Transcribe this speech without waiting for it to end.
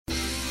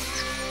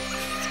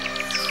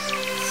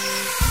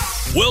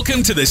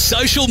Welcome to the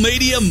Social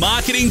Media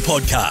Marketing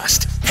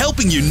Podcast,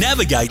 helping you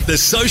navigate the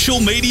social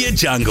media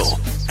jungle.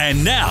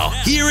 And now,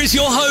 here is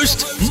your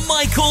host,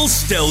 Michael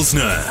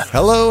Stelzner.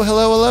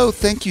 Hello.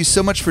 Thank you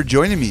so much for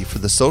joining me for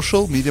the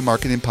Social Media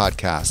Marketing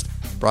Podcast,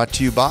 brought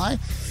to you by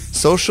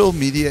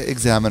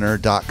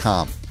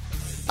socialmediaexaminer.com.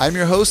 I'm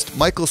your host,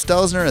 Michael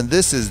Stelzner, and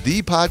this is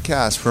the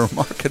podcast for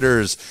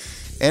marketers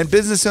and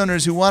business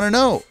owners who want to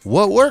know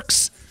what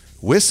works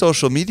with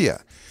social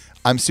media.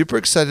 I'm super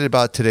excited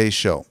about today's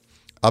show.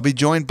 I'll be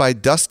joined by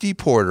Dusty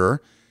Porter,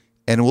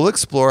 and we'll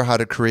explore how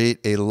to create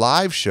a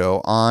live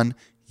show on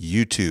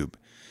YouTube.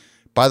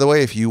 By the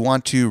way, if you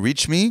want to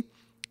reach me,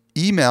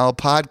 email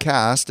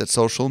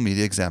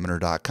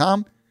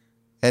podcast@socialmediaexaminer.com.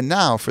 And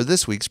now for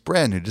this week's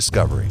brand new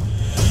discovery.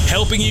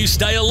 Helping you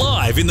stay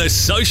alive in the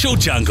social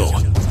jungle.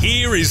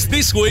 Here is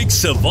this week's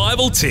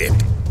survival tip.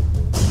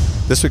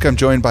 This week I'm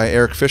joined by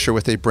Eric Fisher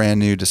with a brand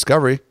new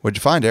discovery. What'd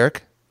you find,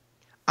 Eric?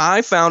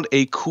 I found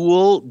a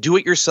cool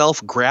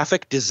do-it-yourself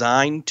graphic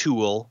design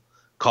tool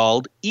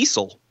called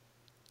Easel.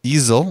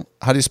 Easel?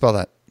 How do you spell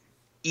that?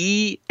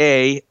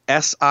 E-A-S-I-L.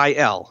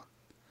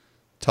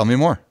 Tell me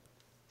more.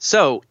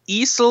 So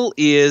Easel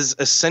is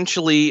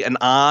essentially an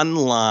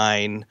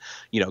online,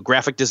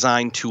 graphic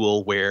design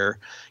tool where,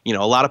 a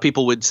lot of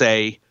people would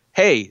say,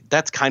 hey,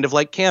 that's kind of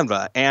like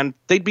Canva, and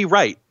they'd be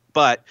right.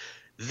 But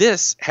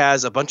this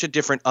has a bunch of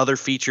different other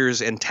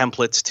features and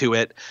templates to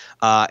it.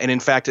 And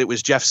in fact, it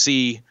was Jeff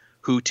C.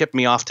 who tipped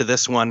me off to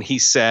this one. He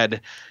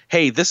said,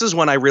 hey, this is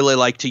one I really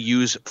like to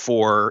use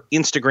for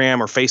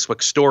Instagram or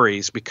Facebook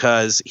stories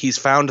because he's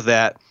found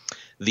that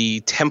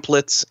the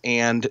templates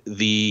and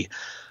the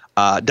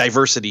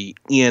diversity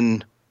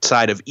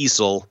inside of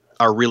Easel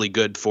are really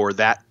good for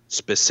that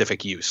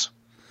specific use.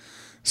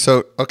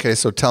 So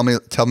tell me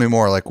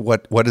more. Like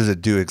what does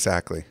it do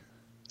exactly?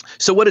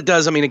 So what it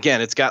does,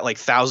 again, it's got like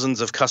thousands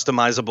of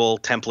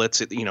customizable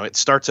templates. It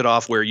starts it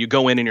off where you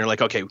go in and you're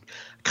like, okay,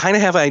 kind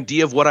of have an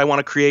idea of what I want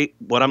to create,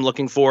 what I'm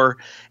looking for,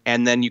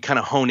 and then you kind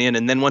of hone in.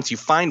 And then once you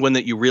find one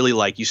that you really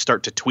like, you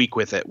start to tweak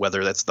with it,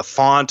 whether that's the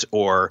font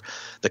or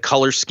the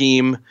color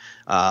scheme,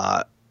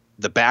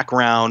 the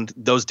background,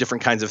 those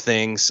different kinds of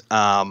things.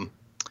 And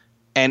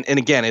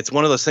again, it's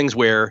one of those things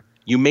where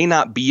you may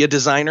not be a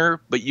designer,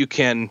 but you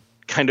can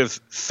kind of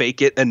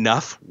fake it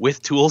enough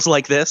with tools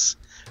like this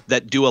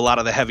that do a lot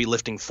of the heavy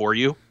lifting for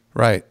you.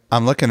 Right.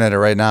 I'm looking at it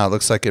right now. It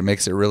looks like it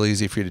makes it really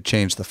easy for you to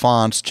change the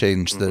fonts,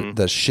 change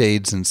the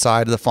shades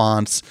inside of the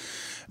fonts,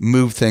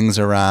 move things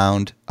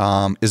around.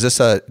 Is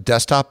this a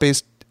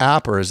desktop-based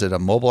app or is it a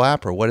mobile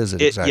app or what is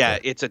it exactly? Yeah,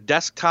 it's a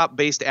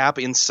desktop-based app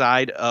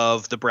inside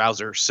of the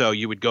browser. So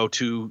you would go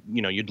to,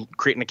 you'd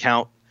create an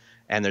account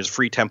and there's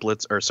free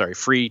trials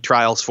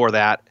for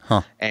that.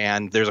 Huh.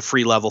 And there's a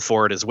free level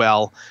for it as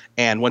well.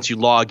 And once you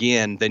log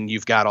in, then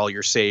you've got all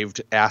your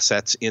saved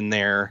assets in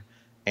there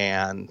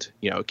and,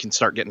 it can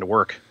start getting to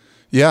work.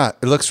 Yeah,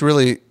 it looks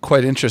really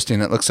quite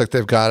interesting. It looks like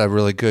they've got a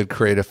really good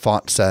creative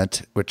font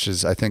set, which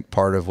is, I think,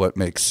 part of what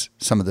makes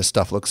some of this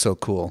stuff look so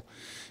cool.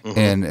 Mm-hmm.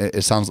 And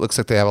it looks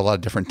like they have a lot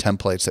of different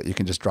templates that you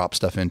can just drop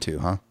stuff into,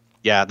 huh?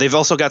 Yeah, they've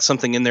also got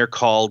something in there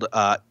called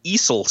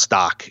Easel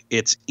Stock.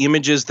 It's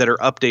images that are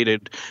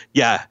updated.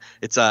 Yeah,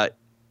 it's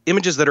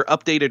images that are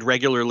updated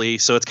regularly.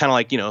 So it's kind of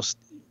like,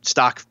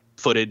 stock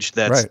footage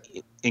that's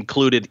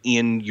included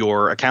in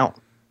your account.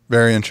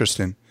 Very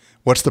interesting.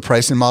 What's the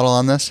pricing model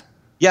on this?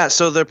 Yeah,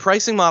 so the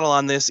pricing model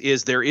on this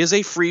is there is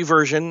a free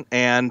version,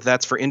 and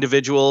that's for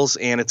individuals,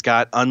 and it's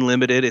got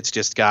unlimited. It's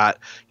just got,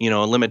 a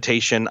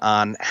limitation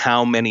on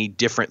how many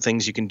different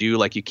things you can do.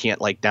 Like you can't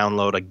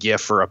download a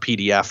GIF or a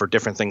PDF or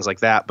different things like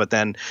that. But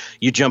then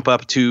you jump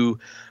up to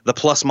the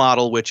Plus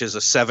model, which is a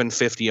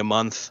 $750 a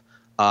month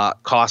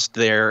cost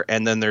there,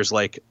 and then there's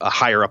like a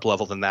higher up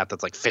level than that.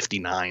 That's like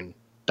 $59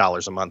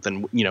 a month.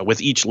 And,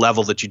 with each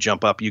level that you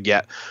jump up, you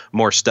get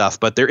more stuff.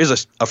 But there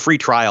is a free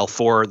trial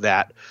for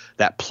that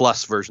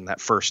Plus version, that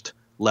first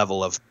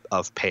level of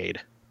paid.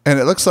 And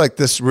it looks like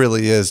this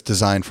really is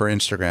designed for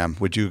Instagram.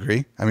 Would you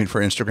agree?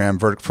 For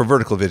Instagram, for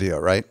vertical video,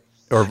 right?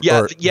 Or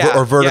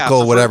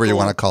vertical, whatever you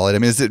want to call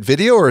it. Is it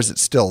video or is it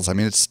stills?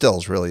 It's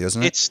stills really,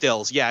 isn't it? It's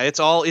stills. Yeah, it's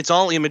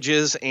all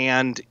images,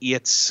 and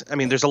it's,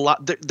 there's a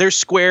lot, there's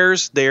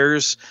squares,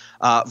 there's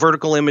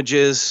vertical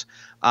images.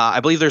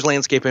 I believe there's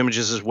landscape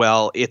images as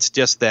well. It's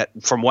just that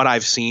from what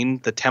I've seen,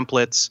 the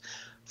templates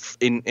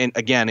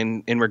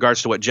in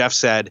regards to what Jeff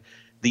said,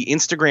 the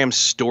Instagram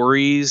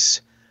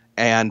stories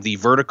and the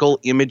vertical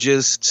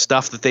images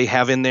stuff that they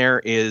have in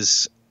there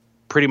is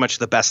pretty much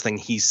the best thing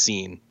he's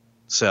seen.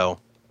 So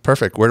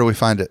perfect. Where do we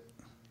find it?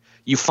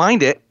 You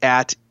find it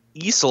at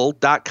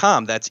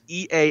easel.com. That's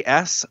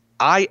EASIL.com.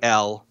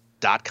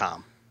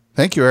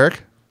 Thank you,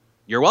 Eric.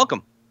 You're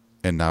welcome.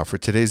 And now for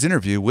today's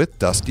interview with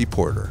Dusty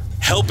Porter.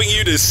 Helping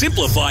you to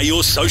simplify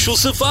your social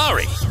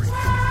safari.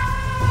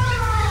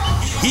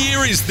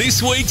 Here is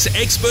this week's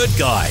expert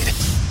guide.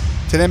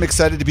 Today I'm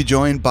excited to be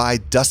joined by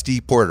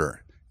Dusty Porter.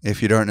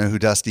 If you don't know who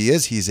Dusty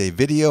is, he's a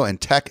video and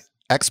tech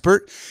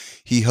expert.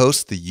 He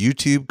hosts the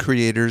YouTube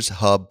Creators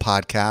Hub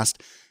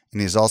podcast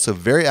and he's also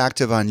very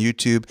active on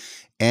YouTube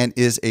and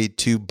is a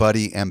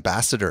TubeBuddy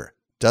ambassador.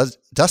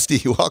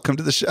 Dusty, welcome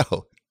to the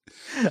show.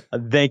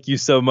 Thank you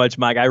so much,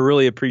 Mike. I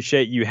really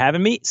appreciate you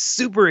having me.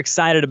 Super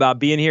excited about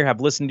being here. Have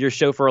listened to your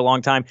show for a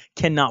long time.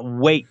 Cannot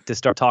wait to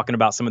start talking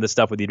about some of this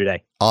stuff with you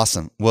today.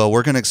 Awesome. Well,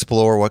 we're going to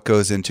explore what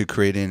goes into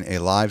creating a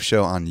live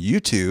show on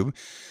YouTube,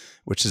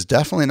 which is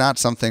definitely not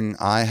something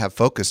I have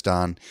focused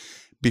on.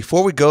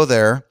 Before we go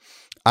there,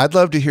 I'd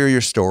love to hear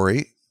your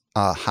story.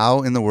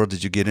 How in the world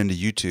did you get into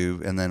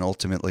YouTube and then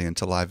ultimately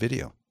into live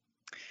video?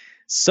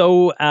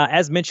 So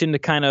as mentioned,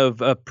 kind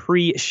of a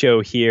pre-show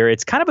here,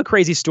 it's kind of a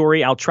crazy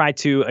story. I'll try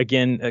to,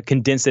 again,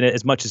 condense it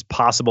as much as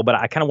possible, but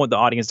I kind of want the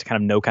audience to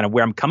kind of know kind of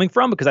where I'm coming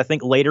from, because I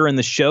think later in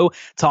the show,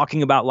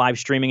 talking about live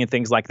streaming and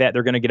things like that,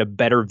 they're going to get a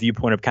better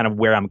viewpoint of kind of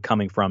where I'm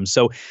coming from.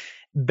 So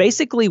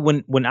basically,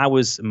 when I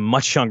was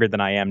much younger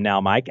than I am now,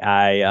 Mike,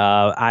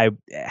 I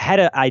had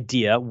an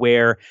idea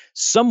where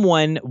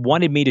someone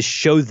wanted me to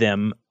show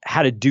them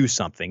how to do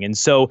something. And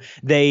so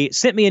they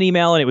sent me an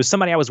email, and it was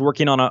somebody I was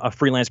working on a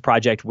freelance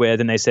project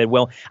with. And they said,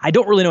 well, I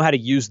don't really know how to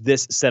use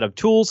this set of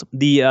tools.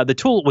 The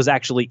tool was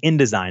actually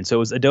InDesign. So it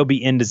was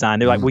Adobe InDesign.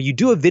 They're like, well, you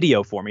do a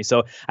video for me.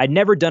 So I'd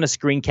never done a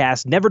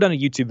screencast, never done a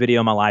YouTube video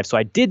in my life. So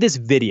I did this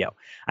video.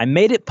 I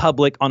made it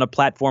public on a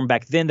platform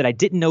back then that I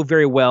didn't know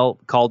very well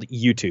called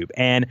YouTube,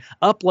 and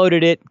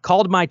uploaded it,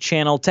 called my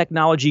channel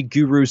Technology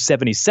Guru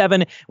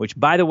 77, which,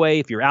 by the way,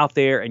 if you're out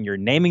there and you're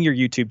naming your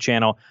YouTube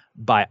channel,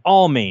 by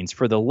all means,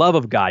 for the love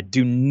of God,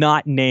 do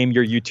not name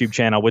your YouTube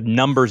channel with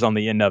numbers on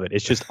the end of it.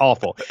 It's just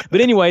awful. But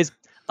anyways,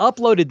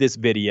 uploaded this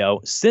video,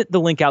 sent the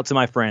link out to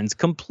my friends,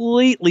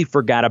 completely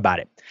forgot about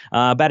it.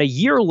 About a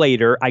year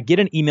later, I get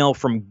an email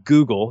from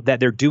Google that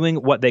they're doing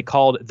what they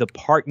called the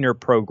partner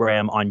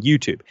program on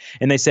YouTube.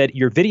 And they said,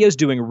 your video's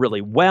doing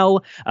really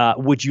well.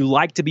 Would you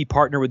like to be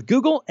partner with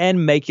Google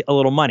and make a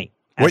little money?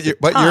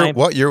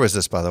 What year was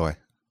this, by the way?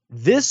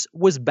 This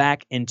was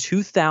back in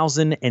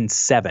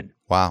 2007.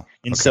 Wow.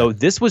 And so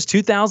this was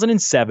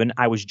 2007.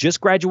 I was just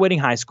graduating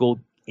high school,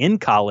 in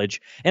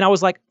college, and I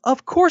was like,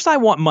 of course I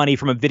want money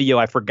from a video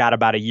I forgot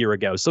about a year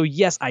ago. So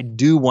yes, I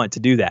do want to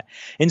do that.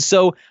 And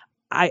so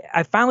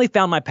I finally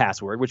found my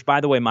password, which,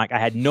 by the way, Mike, I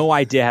had no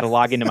idea how to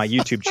log into my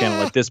YouTube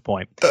channel at this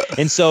point.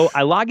 And so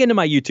I log into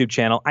my YouTube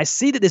channel. I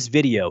see that this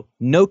video,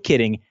 no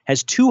kidding,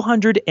 has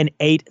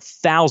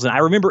 208,000. I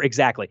remember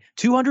exactly,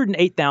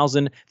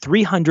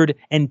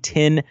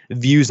 208,310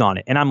 views on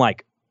it. And I'm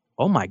like,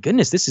 oh my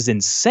goodness, this is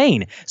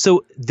insane.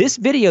 So this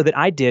video that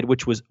I did,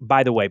 which was,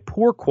 by the way,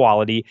 poor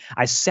quality,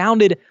 I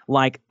sounded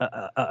like,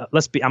 I'm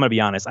going to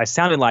be honest, I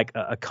sounded like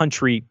a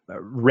country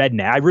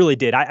redneck. I really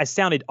did. I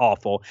sounded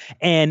awful.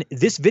 And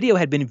this video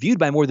had been viewed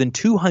by more than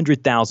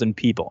 200,000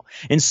 people.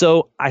 And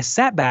so I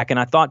sat back and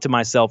I thought to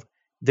myself,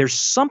 there's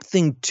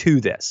something to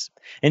this.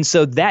 And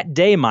so that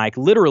day, Mike,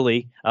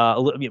 literally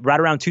right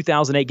around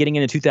 2008, getting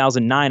into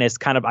 2009, as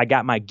kind of I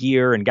got my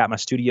gear and got my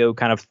studio,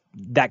 kind of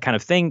that kind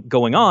of thing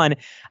going on,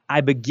 I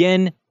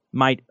began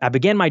my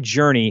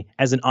journey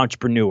as an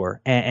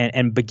entrepreneur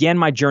and began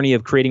my journey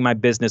of creating my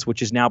business,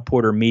 which is now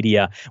Porter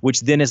Media,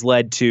 which then has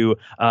led to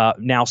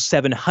now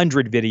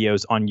 700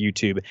 videos on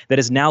YouTube, that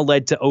has now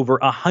led to over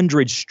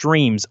 100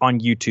 streams on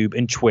YouTube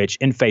and Twitch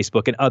and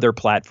Facebook and other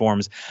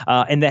platforms.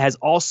 And that has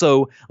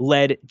also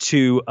led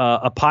to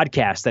a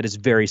podcast that is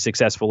very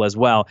successful as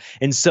well.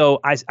 And so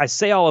I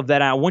say all of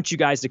that. I want you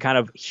guys to kind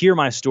of hear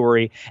my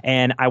story,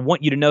 and I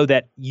want you to know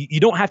that you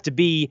don't have to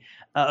be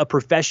a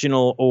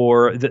professional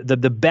or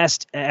the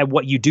best at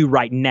what you do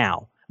right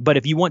now. But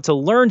if you want to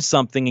learn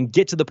something and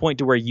get to the point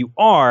to where you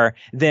are,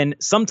 then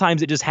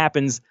sometimes it just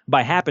happens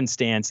by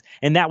happenstance.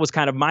 And that was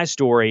kind of my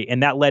story.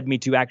 And that led me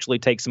to actually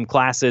take some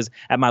classes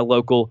at my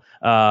local,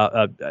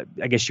 I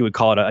guess you would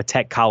call it a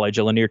tech college,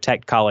 a linear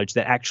tech college,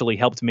 that actually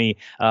helped me,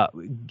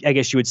 I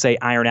guess you would say,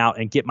 iron out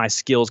and get my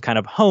skills kind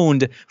of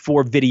honed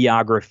for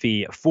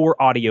videography,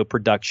 for audio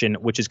production,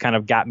 which has kind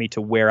of got me to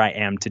where I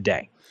am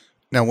today.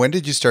 Now, when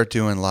did you start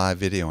doing live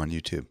video on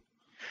YouTube?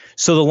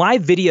 So the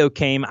live video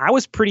came, I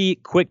was pretty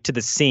quick to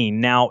the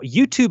scene. Now,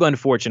 YouTube,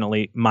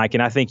 unfortunately, Mike,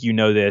 and I think you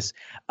know this,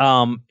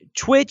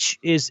 Twitch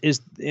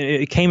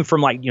it came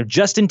from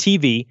Justin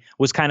TV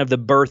was kind of the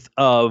birth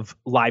of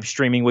live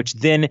streaming, which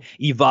then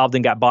evolved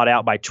and got bought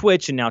out by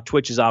Twitch. And now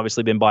Twitch has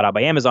obviously been bought out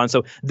by Amazon.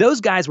 So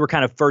those guys were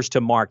kind of first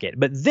to market.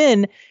 But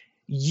then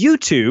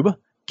YouTube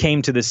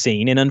came to the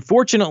scene. And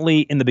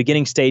unfortunately, in the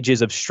beginning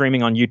stages of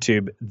streaming on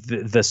YouTube,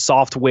 the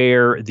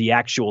software, the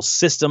actual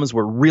systems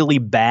were really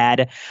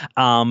bad.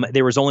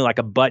 There was only like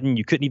a button.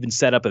 You couldn't even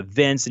set up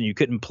events, and you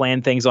couldn't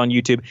plan things on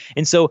YouTube.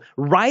 And so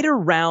right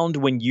around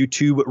when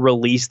YouTube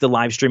released the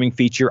live streaming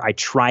feature, I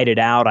tried it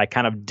out. I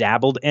kind of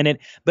dabbled in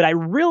it, but I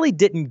really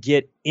didn't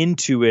get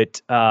into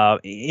it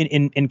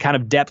in kind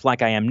of depth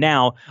like I am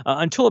now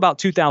until about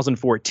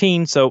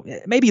 2014. So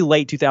maybe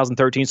late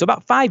 2013. So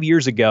about 5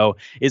 years ago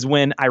is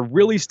when I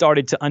really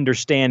started to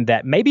understand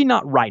that maybe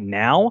not right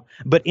now,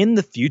 but in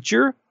the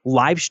future,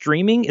 live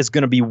streaming is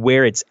going to be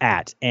where it's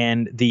at.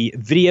 And the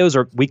videos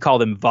are, we call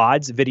them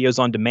VODs, videos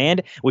on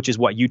demand, which is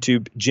what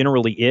YouTube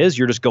generally is.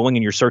 You're just going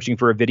and you're searching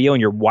for a video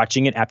and you're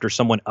watching it after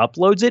someone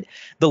uploads it.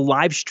 The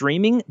live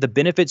streaming, the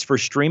benefits for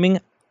streaming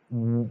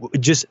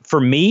just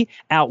for me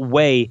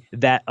outweigh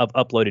that of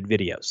uploaded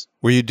videos.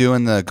 Were you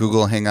doing the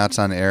Google Hangouts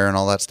on Air and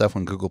all that stuff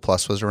when Google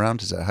Plus was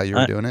around? Is that how you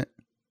were doing it?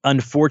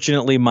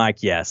 Unfortunately,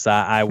 Mike, yes.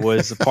 I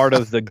was a part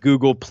of the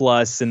Google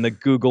Plus and the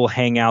Google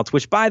Hangouts,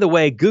 which, by the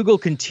way, Google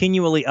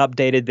continually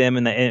updated them.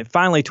 And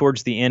finally,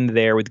 towards the end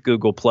there with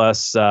Google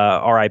Plus,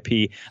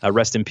 RIP,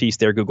 rest in peace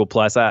there, Google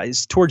Plus.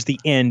 Towards the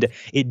end,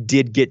 it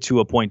did get to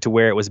a point to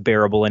where it was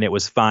bearable and it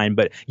was fine.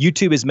 But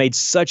YouTube has made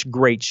such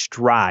great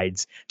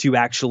strides to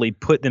actually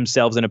put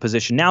themselves in a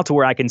position now to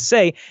where I can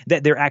say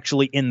that they're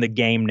actually in the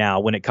game now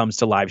when it comes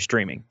to live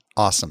streaming.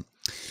 Awesome.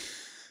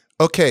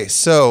 Okay,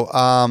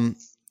 so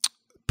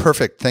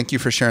perfect. Thank you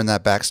for sharing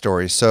that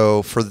backstory.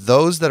 So for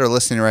those that are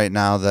listening right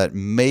now that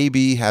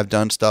maybe have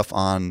done stuff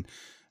on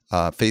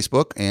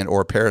Facebook and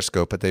or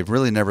Periscope, but they've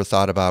really never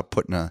thought about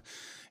putting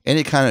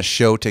any kind of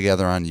show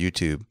together on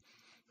YouTube,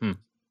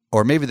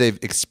 or maybe they've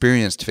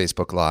experienced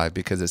Facebook Live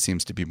because it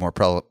seems to be more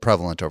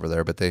prevalent over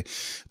there, but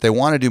they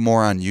want to do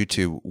more on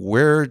YouTube.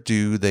 Where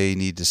do they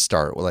need to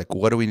start? Like,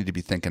 what do we need to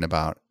be thinking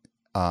about?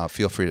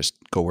 Feel free to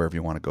go wherever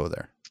you want to go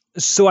there.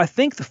 So I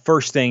think the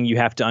first thing you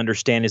have to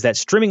understand is that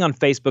streaming on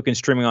Facebook and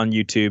streaming on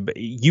YouTube,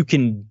 you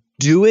can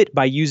do it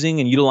by using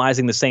and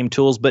utilizing the same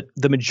tools, but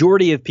the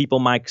majority of people,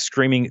 Mike,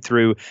 streaming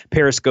through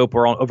Periscope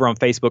or over on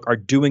Facebook are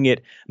doing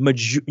it.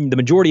 The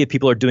majority of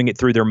people are doing it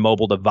through their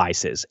mobile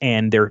devices,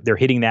 and they're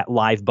hitting that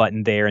live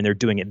button there, and they're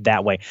doing it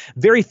that way.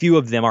 Very few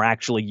of them are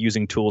actually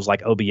using tools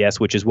like OBS,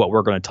 which is what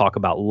we're going to talk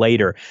about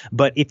later.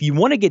 But if you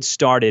want to get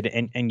started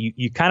and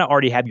you kind of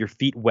already have your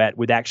feet wet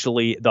with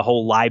actually the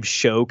whole live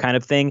show kind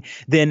of thing,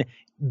 then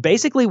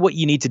basically what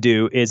you need to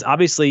do is,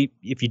 obviously,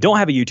 if you don't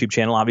have a YouTube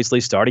channel, obviously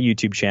start a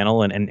YouTube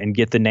channel and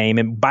get the name.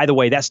 And by the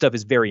way, that stuff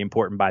is very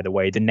important, by the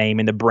way, the name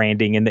and the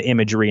branding and the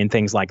imagery and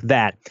things like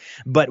that.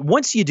 But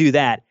once you do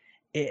that,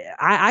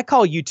 I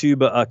call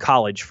YouTube a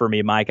college for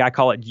me, Mike. I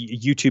call it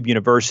YouTube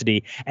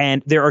University.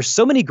 And there are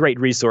so many great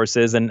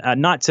resources. And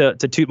not to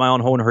toot my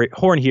own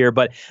horn here,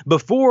 but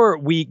before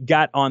we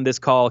got on this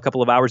call a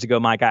couple of hours ago,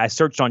 Mike, I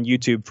searched on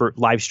YouTube for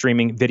live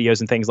streaming videos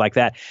and things like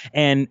that.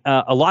 And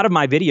a lot of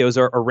my videos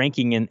are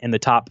ranking in the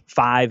top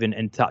 5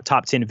 and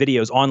top 10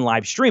 videos on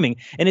live streaming.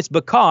 And it's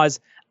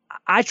because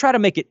I try to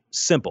make it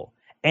simple.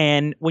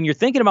 And when you're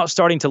thinking about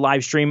starting to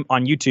live stream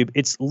on YouTube,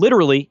 it's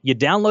literally you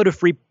download a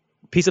free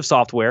piece of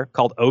software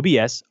called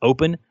OBS,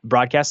 Open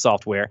Broadcast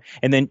Software,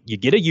 and then you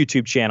get a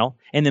YouTube channel,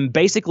 and then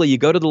basically you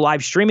go to the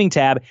live streaming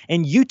tab,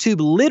 and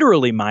YouTube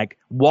literally, Mike,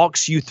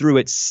 walks you through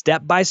it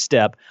step by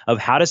step of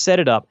how to set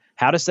it up,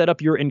 how to set up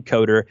your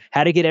encoder,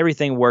 how to get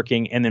everything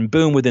working, and then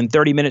boom, within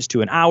 30 minutes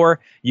to an hour,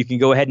 you can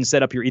go ahead and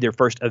set up your either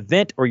first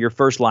event or your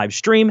first live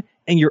stream,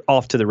 and you're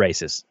off to the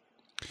races.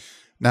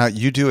 Now,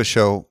 you do a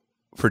show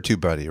for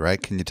TubeBuddy,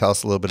 right? Can you tell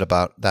us a little bit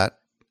about that?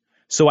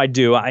 So I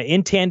do.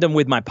 In tandem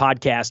with my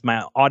podcast,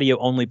 my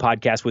audio-only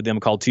podcast with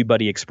them called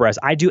TubeBuddy Express,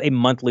 I do a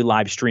monthly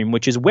live stream,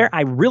 which is where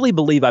I really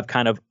believe I've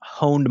kind of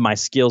honed my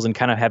skills and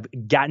kind of have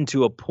gotten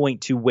to a point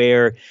to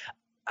where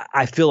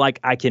I feel like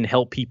I can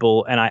help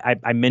people and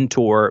I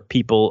mentor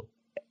people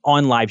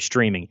on live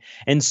streaming.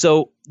 And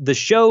so the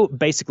show,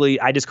 basically,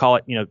 I just call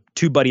it,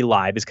 TubeBuddy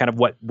Live is kind of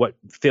what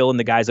Phil and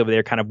the guys over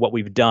there, kind of what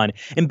we've done.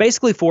 And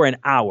basically for an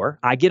hour,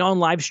 I get on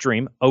live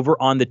stream over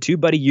on the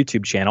TubeBuddy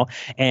YouTube channel.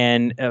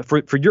 And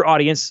for your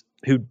audience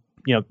who,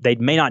 they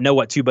may not know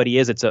what TubeBuddy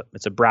is. It's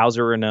a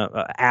browser and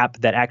a app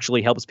that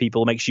actually helps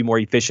people, makes you more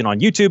efficient on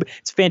YouTube.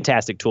 It's a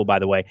fantastic tool, by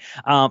the way.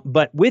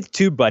 But with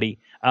TubeBuddy,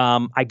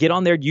 I get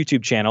on their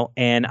YouTube channel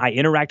and I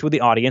interact with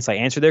the audience. I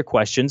answer their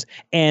questions.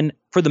 And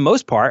for the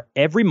most part,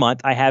 every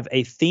month I have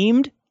a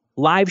themed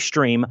live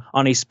stream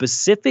on a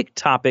specific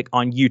topic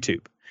on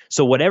YouTube.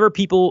 So whatever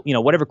people,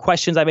 whatever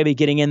questions I may be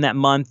getting in that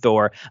month,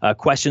 or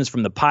questions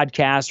from the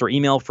podcast or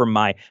email from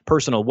my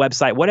personal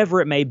website, whatever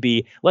it may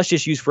be, let's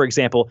just use, for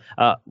example,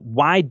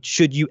 why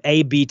should you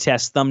A/B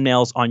test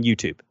thumbnails on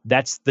YouTube?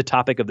 That's the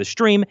topic of the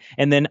stream.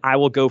 And then I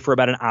will go for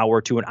about an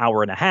hour to an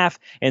hour and a half.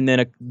 And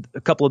then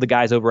a couple of the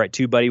guys over at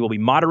TubeBuddy will be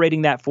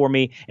moderating that for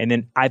me. And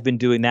then I've been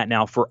doing that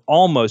now for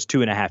almost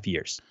 2.5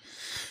 years.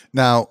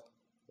 Now,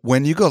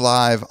 when you go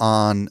live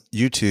on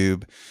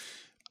YouTube,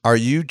 are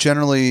you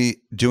generally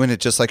doing it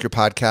just like your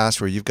podcast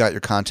where you've got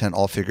your content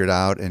all figured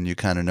out and you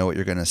kind of know what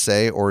you're going to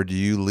say, or do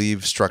you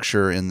leave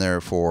structure in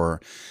there for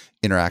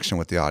interaction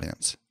with the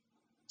audience?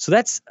 So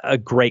that's a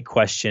great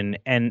question.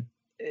 And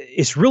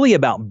it's really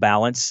about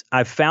balance.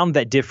 I've found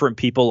that different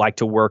people like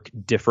to work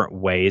different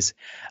ways.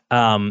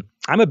 I'm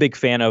a big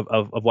fan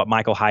of what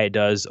Michael Hyatt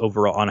does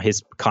over on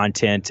his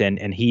content,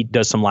 and he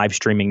does some live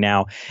streaming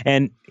now.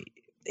 And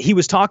he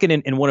was talking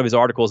in one of his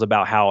articles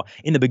about how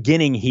in the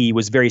beginning he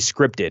was very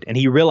scripted, and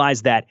he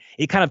realized that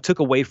it kind of took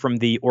away from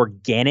the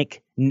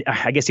organic,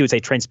 I guess he would say,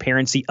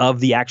 transparency of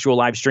the actual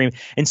live stream.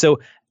 And so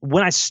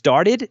when I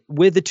started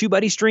with the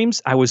TubeBuddy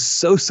streams, I was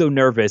so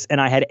nervous, and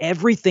I had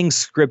everything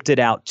scripted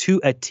out to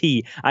a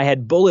T. I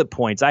had bullet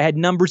points. I had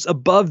numbers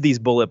above these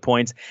bullet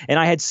points, and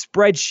I had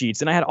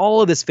spreadsheets, and I had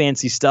all of this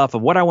fancy stuff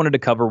of what I wanted to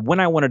cover, when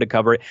I wanted to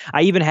cover it.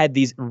 I even had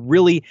these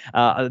really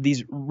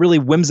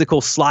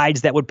whimsical slides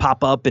that would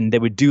pop up, and they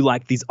would do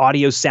like these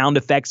audio sound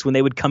effects when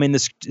they would come in the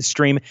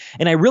stream.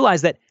 And I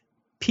realized that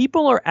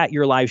people are at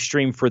your live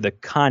stream for the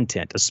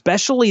content,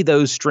 especially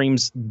those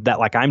streams that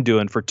like I'm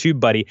doing for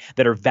TubeBuddy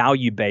that are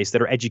value-based,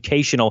 that are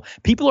educational.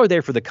 People are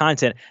there for the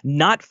content,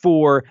 not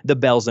for the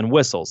bells and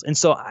whistles. And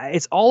so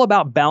it's all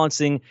about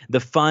balancing the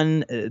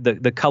fun,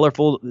 the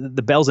colorful,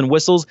 the bells and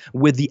whistles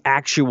with the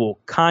actual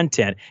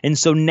content. And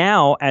so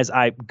now as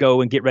I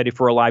go and get ready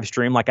for a live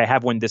stream, like I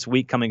have one this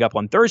week coming up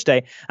on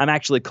Thursday, I'm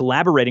actually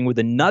collaborating with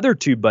another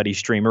TubeBuddy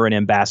streamer and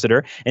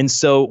ambassador. And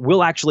so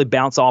we'll actually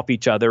bounce off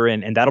each other,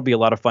 and that'll be a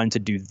lot of fun to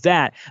do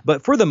that.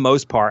 But for the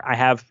most part, I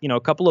have, a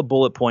couple of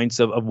bullet points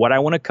of what I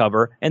want to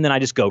cover, and then I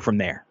just go from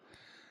there.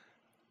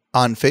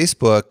 On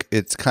Facebook,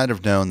 it's kind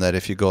of known that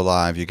if you go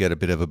live, you get a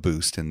bit of a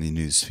boost in the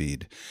news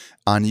feed.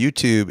 On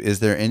YouTube, is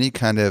there any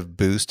kind of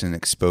boost in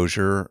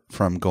exposure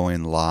from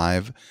going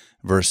live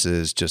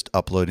versus just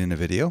uploading a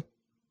video?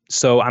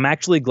 So I'm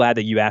actually glad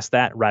that you asked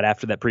that right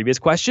after that previous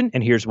question,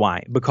 and here's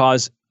why.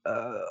 Because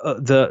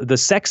the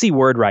sexy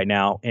word right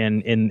now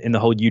in the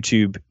whole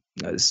YouTube,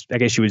 I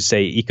guess you would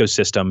say,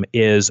 ecosystem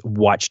is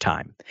watch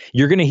time.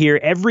 You're going to hear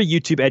every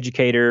YouTube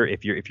educator,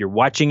 if you're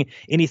watching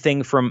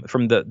anything from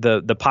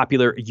the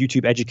popular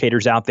YouTube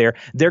educators out there,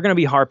 they're going to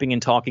be harping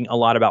and talking a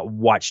lot about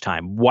watch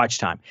time.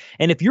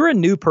 And if you're a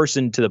new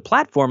person to the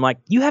platform, like,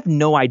 you have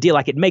no idea.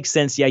 Like, it makes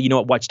sense, yeah, you know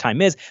what watch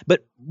time is,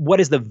 but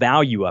what is the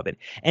value of it?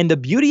 And the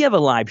beauty of a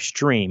live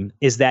stream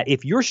is that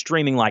if you're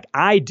streaming like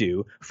I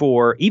do,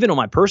 for even on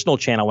my personal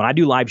channel, when I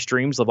do live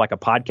streams of like a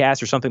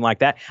podcast or something like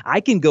that, I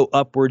can go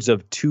upwards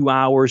of 2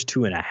 hours,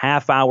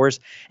 2.5 hours.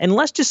 And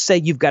let's just say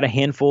you've got a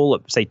handful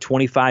of, say,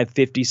 25,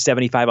 50,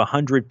 75,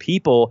 100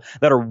 people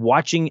that are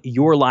watching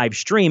your live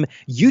stream.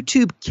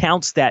 YouTube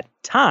counts that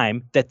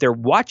time that they're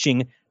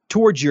watching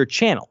towards your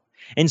channel.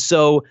 And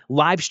so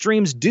live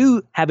streams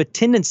do have a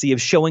tendency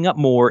of showing up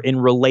more in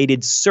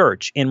related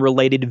search, in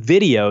related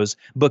videos,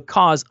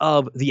 because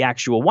of the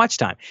actual watch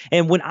time.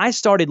 And when I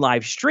started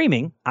live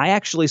streaming, I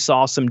actually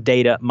saw some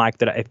data, Mike,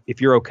 that if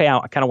you're okay,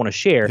 I kind of want to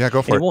share. Yeah,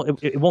 go for it.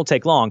 It won't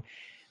take long.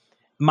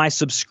 My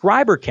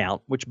subscriber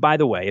count, which, by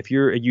the way, if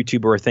you're a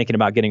YouTuber or thinking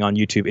about getting on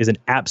YouTube, is an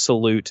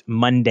absolute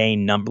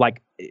mundane number.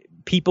 Like,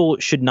 people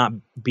should not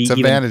be. It's a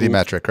vanity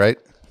metric, right?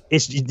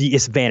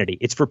 It's vanity.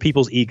 It's for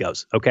people's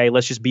egos. Okay,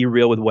 let's just be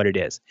real with what it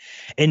is.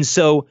 And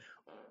so,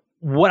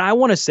 what I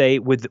want to say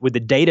with the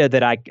data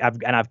that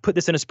I've put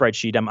this in a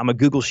spreadsheet. I'm a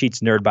Google Sheets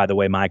nerd, by the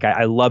way, Mike.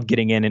 I love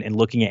getting in and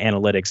looking at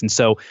analytics. And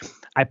so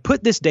I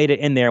put this data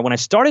in there when I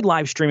started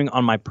live streaming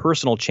on my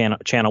personal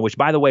channel, which,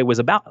 by the way, was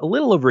about a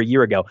little over a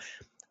year ago.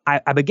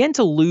 I began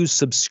to lose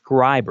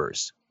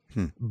subscribers.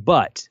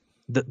 But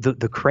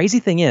the crazy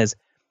thing is,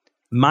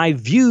 my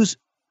views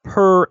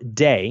per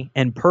day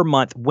and per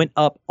month went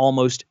up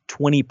almost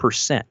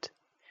 20%.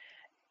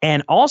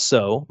 And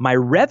also my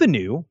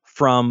revenue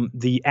from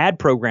the ad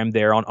program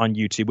there on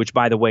YouTube, which,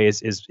 by the way,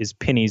 is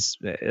pennies,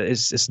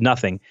 is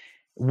nothing,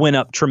 went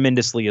up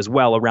tremendously as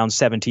well, around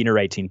 17 or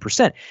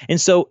 18%. And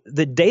so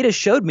the data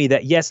showed me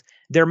that, yes,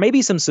 there may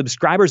be some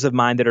subscribers of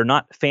mine that are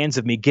not fans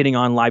of me getting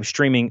on live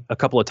streaming a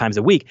couple of times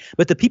a week,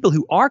 but the people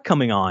who are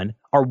coming on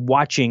are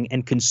watching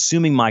and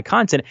consuming my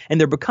content, and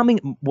they're becoming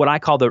what I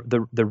call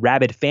the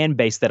rabid fan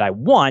base that I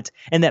want,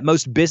 and that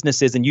most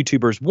businesses and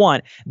YouTubers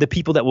want. The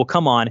people that will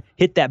come on,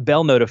 hit that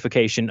bell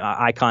notification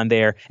icon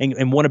there,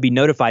 and want to be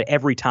notified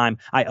every time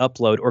I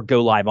upload or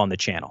go live on the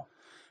channel.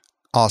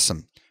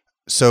 Awesome.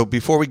 So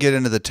before we get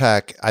into the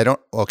tech,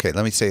 let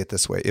me say it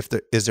this way.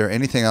 Is there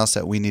anything else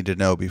that we need to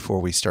know before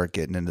we start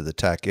getting into the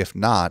tech? If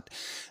not,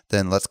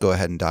 then let's go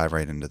ahead and dive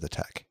right into the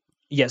tech.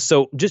 Yeah.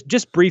 So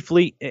just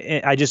briefly,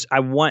 I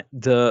want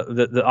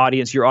the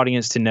audience, your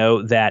audience, to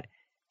know that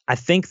I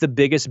think the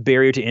biggest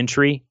barrier to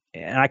entry,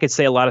 and I could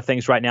say a lot of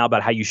things right now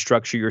about how you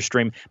structure your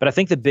stream, but I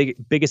think the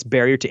biggest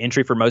barrier to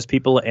entry for most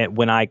people,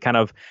 when I kind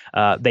of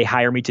they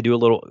hire me to do a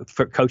little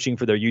coaching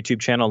for their YouTube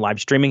channel, live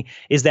streaming,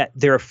 is that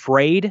they're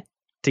afraid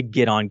to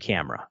get on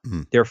camera.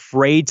 They're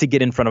afraid to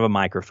get in front of a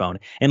microphone.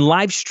 And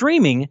live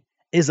streaming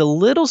is a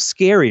little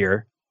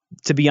scarier,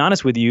 to be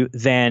honest with you,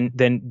 than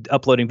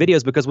uploading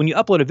videos, because when you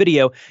upload a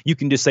video, you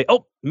can just say,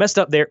 oh, messed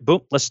up there.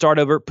 Boom, let's start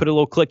over, put a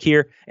little click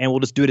here, and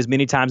we'll just do it as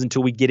many times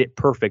until we get it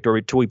perfect, or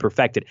until we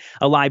perfect it.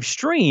 A live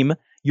stream,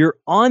 you're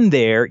on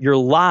there, you're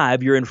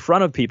live, you're in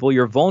front of people,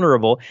 you're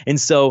vulnerable. And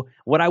so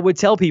what I would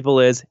tell people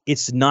is,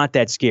 it's not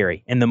that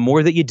scary. And the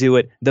more that you do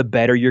it, the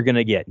better you're going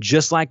to get,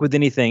 just like with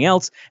anything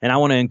else. And I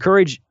want to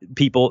encourage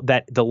people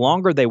that the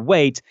longer they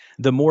wait,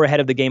 the more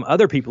ahead of the game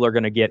other people are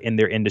going to get in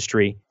their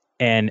industry.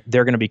 and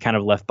they're going to be kind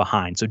of left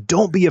behind. So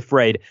don't be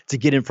afraid to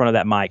get in front of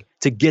that mic,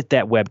 to get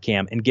that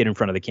webcam and get in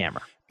front of the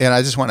camera. And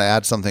I just want to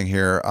add something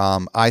here.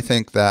 I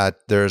think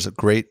that there's a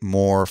great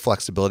more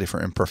flexibility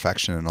for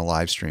imperfection in a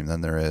live stream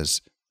than there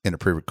is in a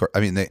pre-record. I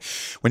mean,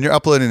 when you're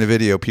uploading a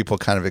video, people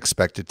kind of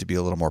expect it to be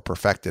a little more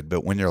perfected.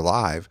 But when you're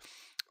live,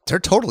 they're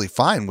totally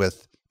fine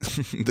with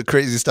the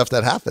crazy stuff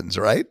that happens,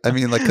 right? I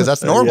mean, like, because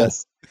that's normal.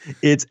 Yes.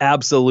 It's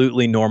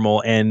absolutely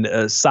normal. And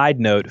a side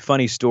note,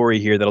 funny story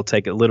here that'll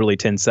take literally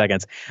 10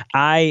 seconds.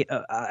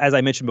 As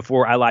I mentioned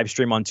before, I live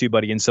stream on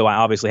TubeBuddy, and so I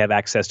obviously have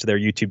access to their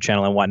YouTube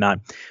channel and whatnot.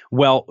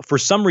 Well, for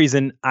some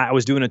reason, I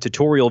was doing a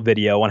tutorial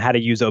video on how to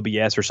use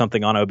OBS or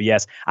something on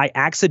OBS. I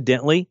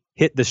accidentally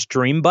hit the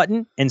stream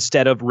button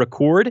instead of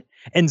record.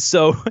 And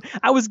so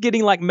I was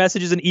getting like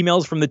messages and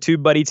emails from the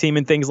TubeBuddy team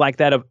and things like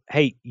that of,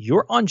 hey,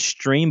 you're on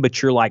stream,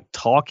 but you're like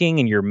talking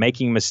and you're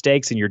making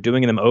mistakes and you're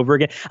doing them over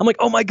again. I'm like,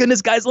 oh my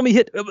goodness, guys, let me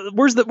hit,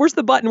 where's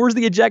the button? Where's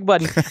the eject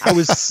button? I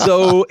was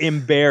so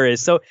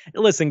embarrassed. So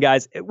listen,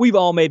 guys, we've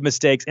all made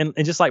mistakes. And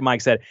just like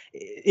Mike said,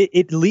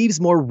 it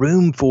leaves more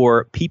room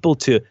for people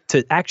to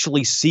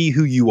actually see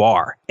who you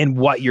are and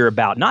what you're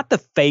about, not the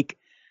fake.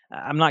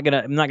 I'm not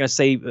gonna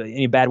say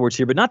any bad words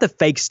here, but not the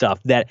fake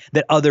stuff that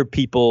other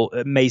people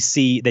may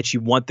see that you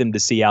want them to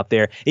see out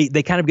there.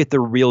 They kind of get the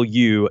real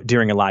you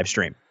during a live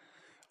stream.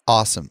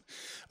 Awesome.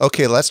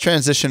 Okay, let's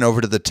transition over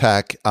to the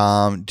tech.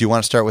 Do you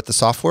want to start with the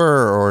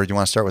software, or do you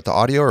want to start with the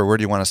audio, or where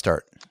do you want to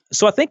start?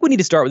 So I think we need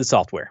to start with the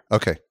software.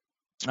 Okay.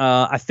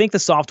 I think the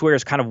software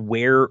is kind of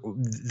where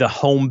the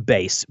home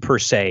base per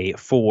se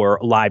for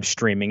live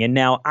streaming. And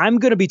now I'm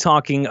going to be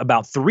talking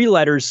about 3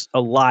 letters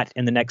a lot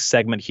in the next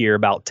segment here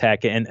about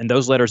tech. And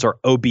those letters are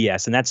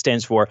OBS, and that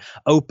stands for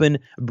Open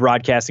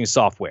Broadcasting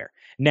Software.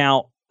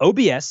 Now,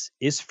 OBS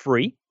is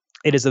free.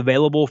 It is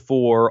available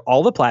for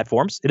all the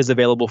platforms. It is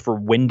available for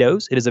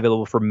Windows. It is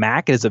available for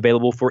Mac. It is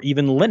available for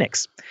even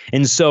Linux.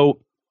 And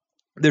so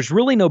there's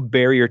really no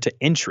barrier to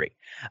entry.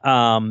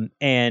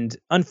 And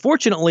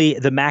unfortunately,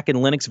 the Mac and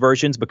Linux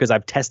versions, because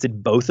I've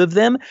tested both of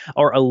them,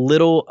 are a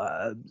little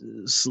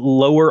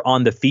slower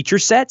on the feature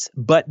sets,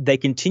 but they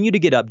continue to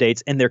get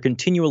updates and they're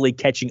continually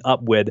catching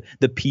up with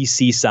the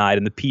PC side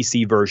and the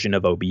PC version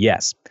of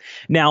OBS.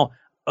 Now,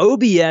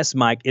 OBS,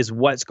 Mike, is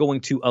what's going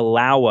to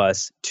allow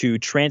us to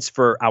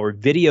transfer our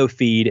video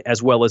feed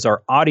as well as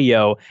our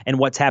audio and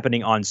what's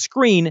happening on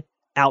screen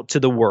out to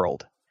the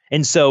world.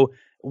 And so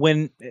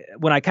when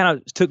I kind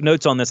of took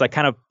notes on this, I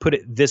kind of put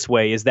it this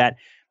way, is that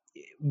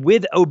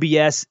with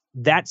OBS,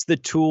 that's the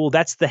tool,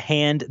 that's the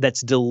hand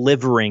that's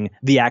delivering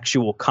the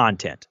actual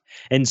content.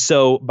 And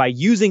so by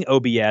using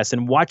OBS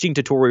and watching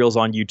tutorials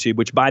on YouTube,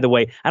 which, by the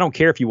way, I don't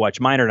care if you watch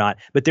mine or not,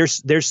 but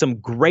there's some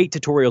great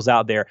tutorials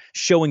out there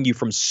showing you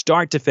from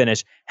start to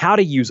finish how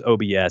to use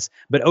OBS.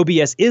 But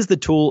OBS is the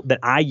tool that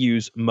I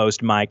use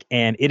most, Mike,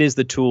 and it is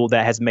the tool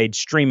that has made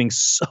streaming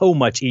so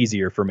much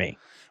easier for me.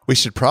 We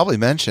should probably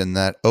mention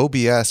that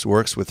OBS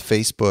works with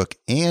Facebook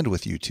and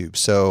with YouTube.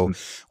 So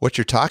what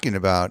you're talking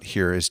about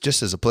here is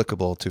just as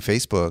applicable to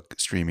Facebook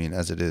streaming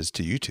as it is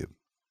to YouTube.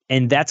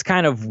 And that's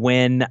kind of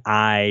when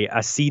I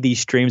see these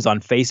streams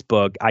on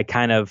Facebook, I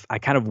kind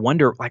of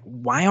wonder, like,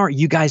 why aren't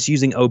you guys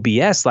using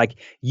OBS? Like,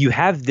 you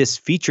have this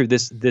feature,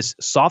 this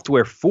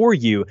software for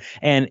you.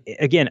 And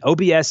again,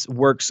 OBS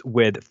works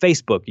with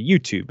Facebook,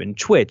 YouTube, and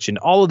Twitch, and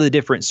all of the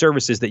different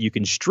services that you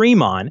can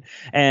stream on.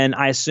 And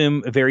I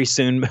assume very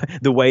soon,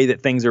 the way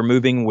that things are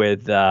moving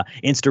with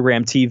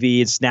Instagram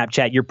TV and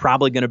Snapchat, you're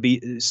probably going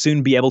to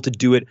soon be able to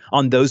do it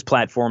on those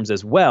platforms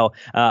as well.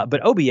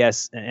 But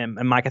OBS, and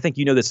Mike, I think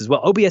you know this as well,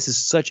 OBS is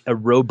such a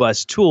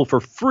robust tool for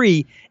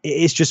free.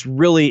 It's just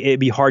really, it'd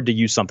be hard to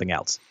use something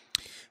else.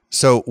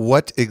 So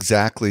what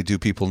exactly do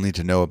people need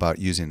to know about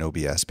using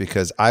OBS?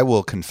 Because I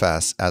will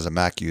confess, as a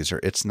Mac user,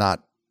 it's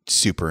not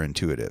super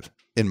intuitive,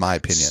 in my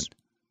opinion.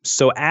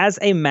 So as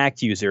a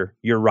Mac user,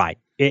 you're right.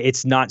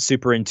 It's not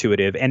super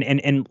intuitive.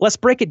 And let's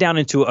break it down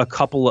into a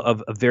couple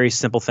of very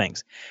simple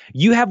things.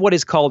 You have what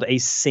is called a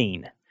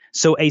scene.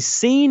 So a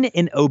scene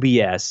in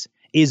OBS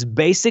is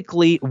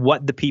basically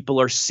what the people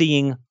are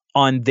seeing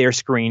on their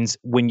screens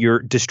when you're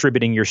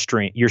distributing your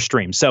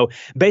stream. So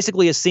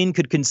basically a scene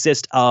could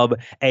consist of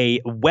a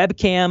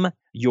webcam,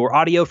 your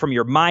audio from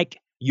your mic,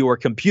 your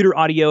computer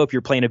audio if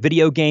you're playing a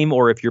video game,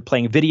 or if you're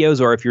playing videos,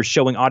 or if you're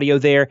showing audio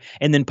there,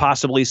 and then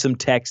possibly some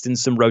text and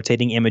some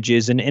rotating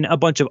images and a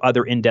bunch of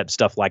other in-depth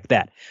stuff like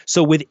that.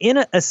 So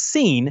within a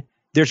scene,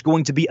 there's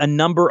going to be a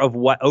number of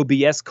what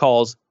OBS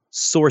calls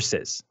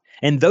sources.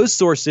 And those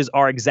sources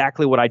are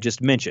exactly what I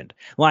just mentioned.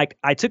 Like,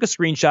 I took a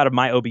screenshot of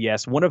my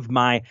OBS. One of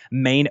my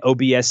main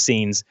OBS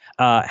scenes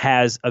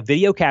has a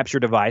video capture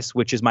device,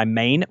 which is my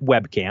main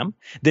webcam.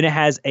 Then it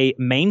has a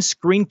main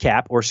screen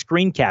cap or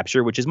screen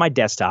capture, which is my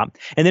desktop.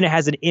 And then it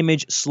has an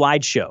image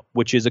slideshow,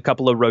 which is a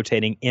couple of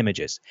rotating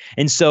images.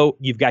 And so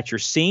you've got your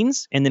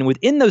scenes, and then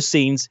within those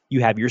scenes,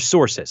 you have your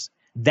sources.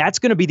 That's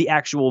going to be the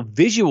actual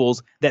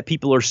visuals that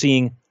people are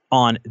seeing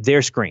on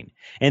their screen.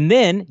 And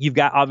then you've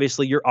got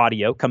obviously your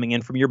audio coming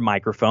in from your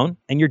microphone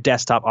and your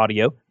desktop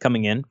audio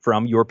coming in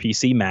from your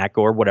PC, Mac,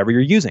 or whatever you're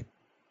using.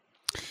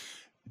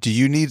 do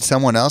you need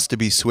someone else to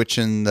be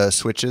switching the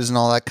switches and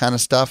all that kind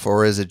of stuff?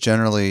 Or is it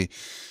generally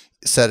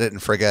set it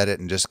and forget it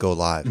and just go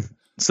live?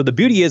 So the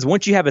beauty is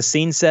once you have a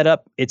scene set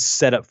up, it's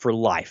set up for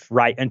life,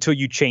 right? Until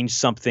you change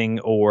something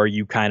or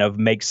you kind of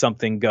make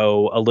something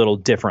go a little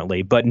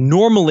differently. But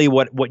normally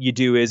what you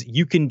do is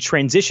you can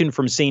transition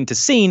from scene to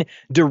scene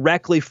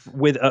directly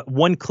with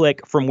one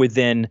click from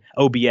within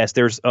OBS.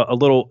 There's a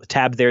little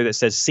tab there that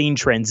says scene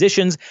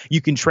transitions.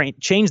 You can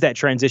change that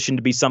transition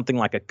to be something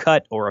like a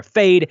cut or a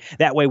fade.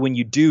 That way, when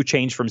you do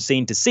change from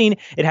scene to scene,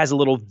 it has a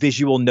little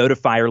visual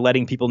notifier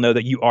letting people know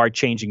that you are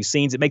changing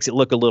scenes. It makes it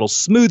look a little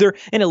smoother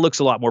and it looks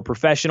a lot more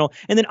professional.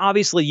 And then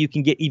obviously you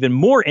can get even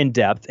more in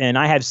depth. And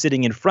I have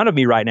sitting in front of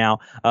me right now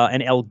an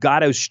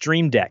Elgato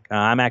Stream Deck.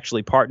 I'm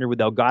actually partnered with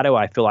Elgato.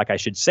 I feel like I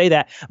should say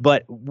that.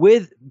 But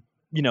with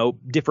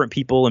different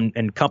people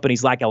and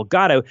companies like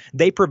Elgato,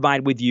 they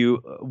provide with you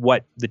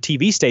what the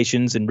TV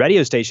stations and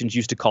radio stations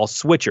used to call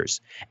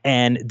switchers.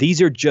 And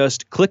these are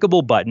just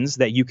clickable buttons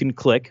that you can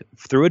click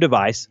through a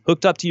device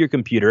hooked up to your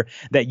computer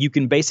that you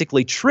can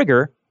basically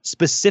trigger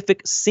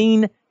specific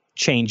scene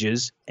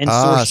changes and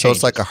source changes. So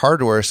it's like a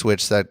hardware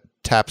switch that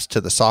taps to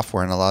the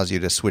software and allows you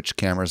to switch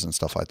cameras and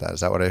stuff like that.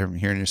 Is that what I'm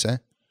hearing you say?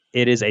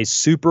 It is a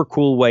super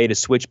cool way to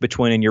switch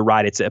between, and you're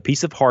right, it's a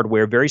piece of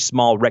hardware, very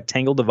small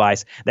rectangle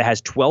device that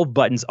has 12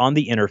 buttons on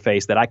the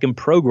interface that I can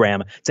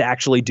program to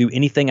actually do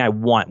anything I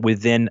want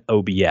within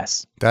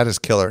OBS. That is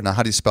killer. Now,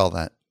 how do you spell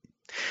that?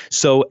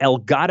 So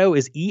Elgato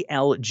is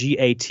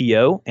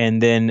Elgato, and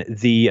then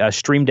the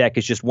Stream Deck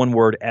is just one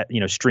word,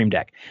 Stream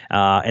Deck.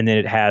 And then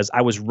it has,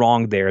 I was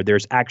wrong there.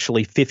 There's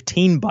actually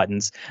 15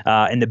 buttons.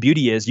 And the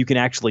beauty is you can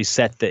actually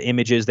set the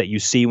images that you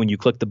see when you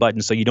click the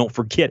button so you don't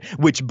forget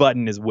which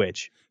button is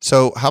which.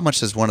 So how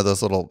much does one of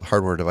those little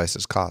hardware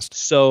devices cost?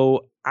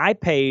 So I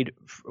paid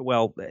for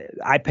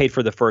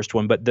the first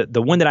one, but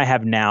the one that I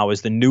have now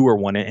is the newer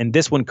one. And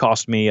this one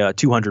cost me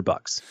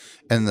 $200.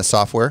 And the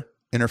software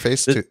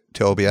interface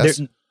to OBS?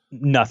 There's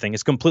nothing.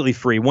 It's completely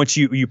free. Once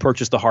you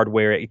purchase the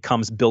hardware, it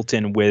comes built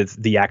in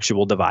with the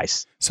actual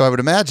device. So I would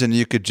imagine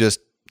you could just,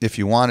 if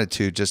you wanted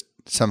to, just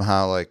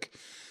somehow like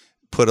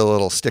put a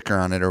little sticker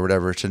on it or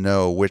whatever to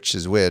know which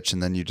is which,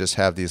 and then you just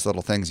have these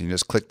little things and you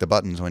just click the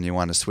buttons when you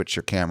want to switch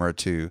your camera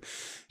to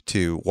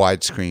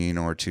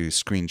widescreen or to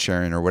screen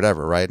sharing or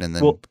whatever, right? And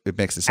then it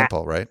makes it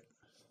simple, right?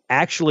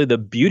 Actually, the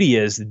beauty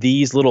is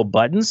these little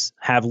buttons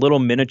have little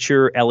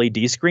miniature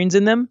LED screens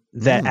in them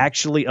that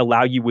actually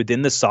allow you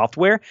within the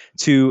software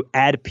to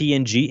add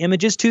PNG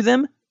images to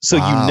them. So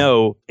you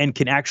know and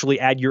can actually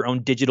add your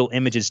own digital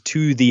images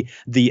to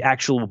the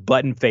actual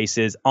button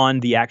faces on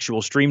the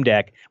actual Stream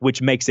Deck,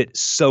 which makes it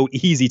so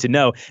easy to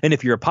know. And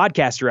if you're a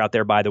podcaster out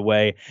there, by the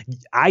way,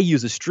 I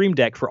use a Stream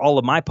Deck for all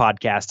of my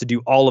podcasts to do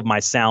all of my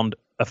sound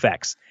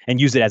effects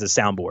and use it as a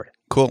soundboard.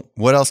 Cool.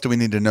 What else do we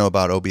need to know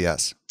about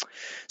OBS?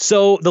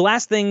 So the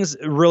last things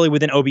really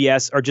within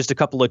OBS are just a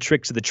couple of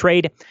tricks of the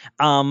trade.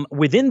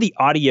 Within the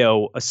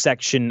audio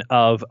section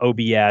of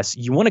OBS,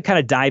 you want to kind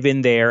of dive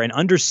in there, and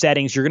under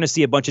settings, you're going to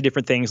see a bunch of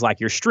different things like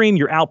your stream,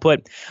 your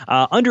output.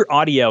 Under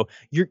audio,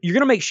 you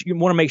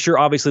want to make sure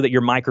obviously that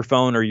your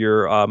microphone or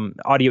your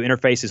audio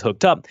interface is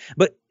hooked up,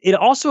 but it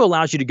also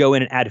allows you to go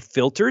in and add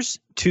filters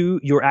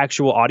to your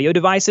actual audio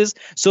devices.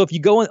 So if you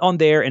go on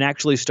there and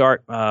actually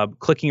start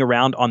clicking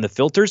around on the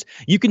filters,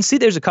 you can see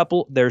there's a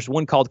couple. There's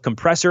one called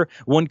compressor,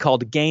 one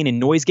called gain and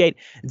noise gate.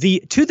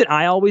 The two that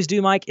I always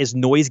do, Mike, is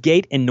noise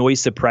gate and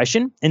noise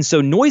suppression. And so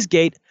noise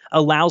gate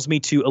allows me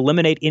to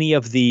eliminate any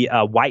of the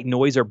white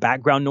noise or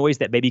background noise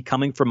that may be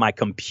coming from my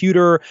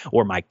computer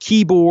or my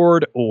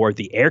keyboard or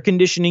the air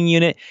conditioning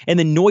unit. And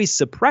then noise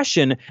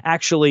suppression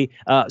actually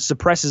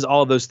suppresses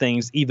all of those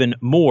things even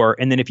more.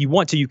 And then if you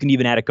want to, you can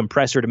even add a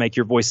compressor to make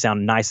your voice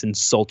sound nice and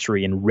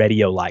sultry and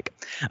radio-like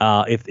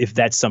if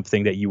that's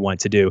something that you want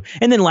to do.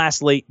 And then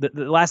lastly, the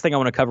last thing I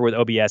want to cover with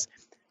OBS,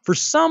 for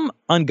some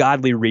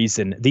ungodly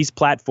reason, these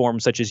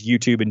platforms such as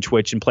YouTube and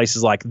Twitch and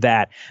places like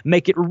that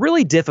make it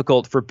really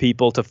difficult for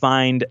people to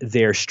find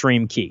their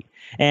stream key.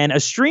 And a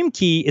stream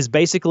key is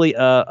basically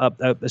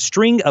a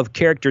string of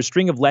characters,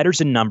 string of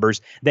letters and numbers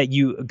that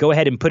you go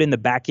ahead and put in the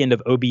back end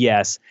of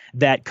OBS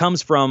that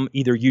comes from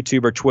either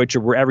YouTube or Twitch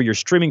or wherever you're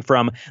streaming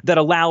from that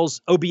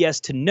allows OBS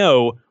to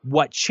know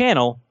what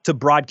channel to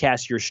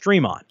broadcast your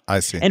stream on.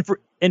 I see.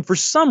 And for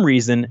some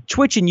reason,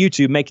 Twitch and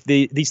YouTube make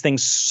these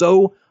things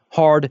so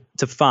hard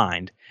to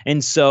find.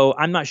 And so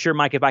I'm not sure,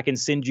 Mike, if I can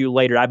send you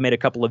later. I've made a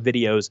couple of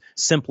videos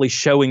simply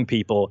showing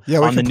people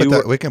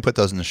we can put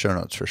those in the show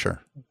notes for sure.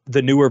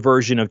 The newer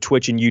version of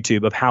Twitch and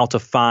YouTube of how to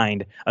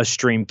find a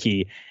stream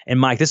key.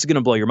 And Mike, this is going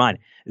to blow your mind.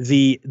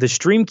 The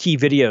stream key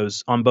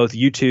videos on both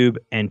YouTube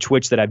and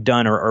Twitch that I've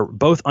done are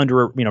both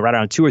under, right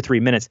around 2 or 3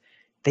 minutes.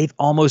 They've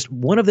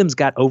one of them's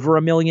got over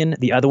 1 million.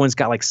 The other one's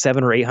got like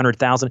 700,000 or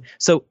 800,000.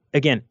 So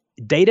again,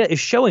 data is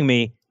showing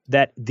me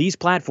that these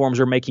platforms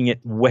are making it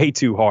way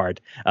too hard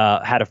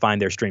how to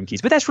find their stream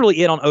keys. But that's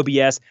really it on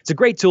OBS. It's a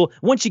great tool.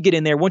 Once you get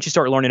in there, once you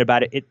start learning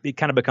about it, it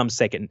kind of becomes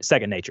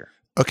second nature.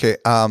 Okay,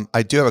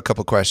 I do have a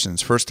couple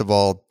questions. First of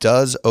all,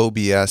 does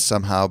OBS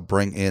somehow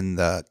bring in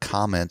the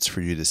comments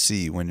for you to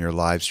see when you're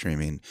live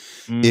streaming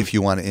if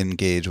you want to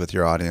engage with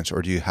your audience,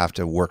 or do you have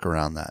to work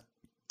around that?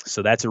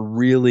 So that's a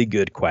really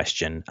good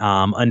question.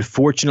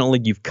 Unfortunately,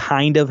 you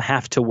kind of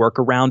have to work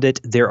around it.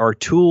 There are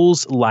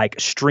tools like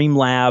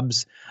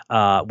Streamlabs,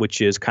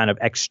 which is kind of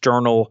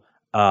external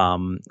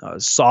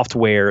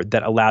software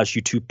that allows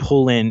you to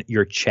pull in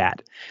your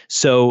chat.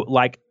 So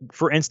like,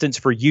 for instance,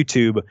 for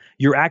YouTube,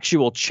 your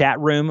actual chat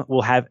room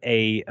will have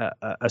a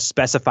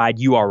specified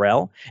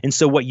URL. And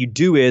so what you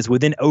do is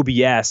within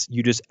OBS,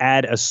 you just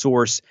add a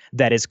source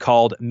that is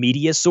called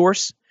media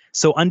source.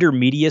 So under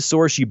media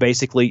source, you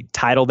basically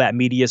title that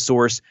media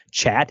source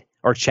chat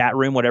or chat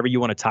room, whatever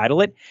you want to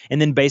title it. And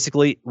then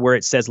basically where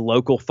it says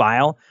local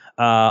file,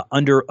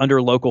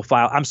 under local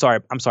file, I'm sorry,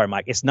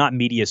 Mike, it's not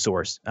media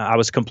source. I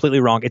was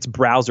completely wrong. It's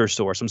browser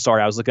source. I'm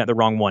sorry, I was looking at the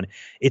wrong one.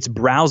 It's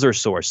browser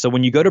source. So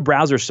when you go to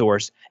browser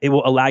source, it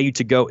will allow you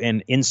to go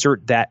and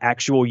insert that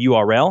actual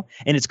URL,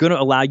 and it's going to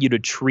allow you to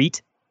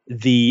treat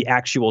the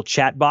actual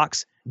chat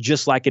box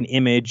just like an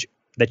image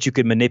that you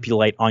could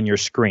manipulate on your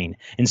screen.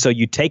 And so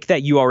you take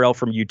that URL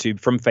from YouTube,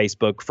 from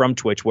Facebook, from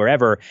Twitch,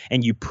 wherever,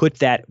 and you put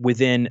that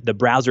within the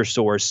browser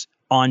source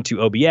onto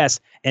OBS,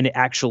 and it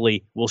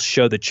actually will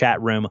show the chat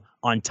room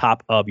on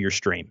top of your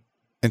stream.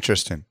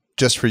 Interesting.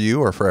 Just for you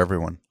or for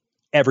everyone?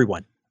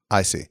 Everyone.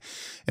 I see.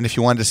 And if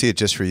you wanted to see it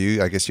just for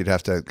you, I guess you'd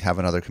have to have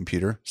another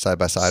computer side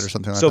by side or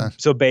something like that?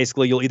 So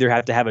basically, you'll either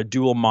have to have a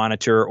dual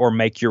monitor or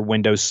make your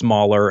window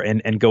smaller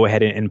and go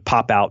ahead and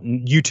pop out.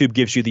 YouTube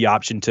gives you the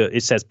option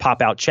it says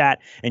pop out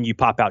chat, and you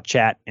pop out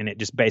chat, and it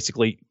just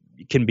basically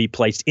can be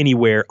placed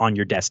anywhere on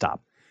your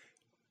desktop.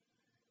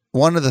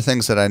 One of the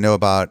things that I know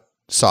about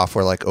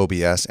software like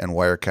OBS and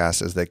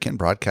Wirecast is they can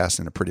broadcast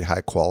in a pretty high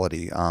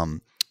quality.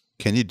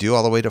 Can you do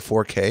all the way to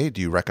 4K?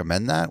 Do you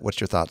recommend that? What's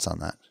your thoughts on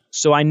that?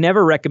 So I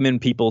never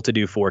recommend people to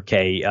do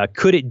 4K.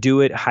 Could it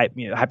do it?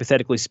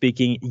 Hypothetically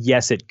speaking,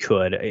 yes, it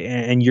could.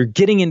 And you're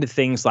getting into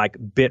things like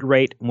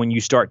bitrate when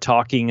you start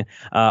talking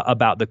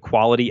about the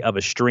quality of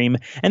a stream.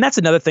 And that's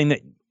another thing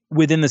that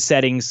within the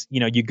settings,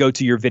 you go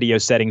to your video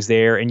settings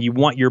there, and you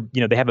want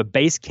they have a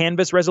base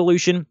canvas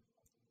resolution,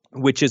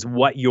 which is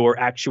what your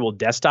actual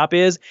desktop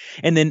is.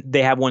 And then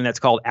they have one that's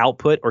called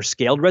output or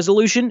scaled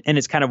resolution, and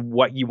it's kind of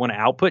what you want to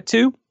output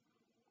to.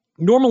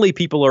 Normally,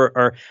 people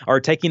are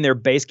taking their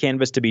base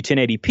canvas to be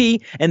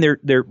 1080p, and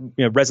their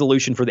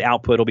resolution for the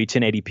output will be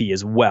 1080p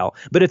as well.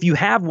 But if you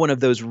have one of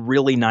those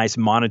really nice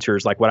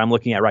monitors, like what I'm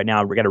looking at right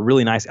now, we've got a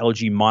really nice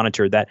LG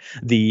monitor that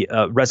the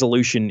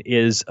resolution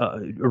is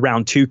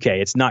around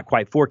 2K. It's not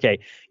quite 4K.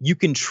 You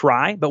can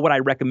try, but what I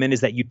recommend is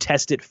that you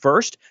test it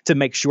first to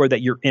make sure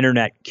that your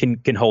internet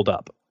can hold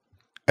up.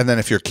 And then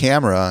if your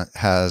camera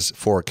has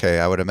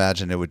 4K, I would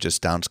imagine it would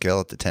just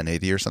downscale it to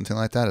 1080 or something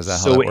like that. Is that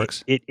how that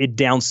works? It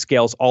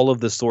downscales all of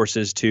the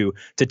sources to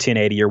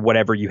 1080 or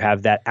whatever you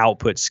have that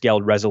output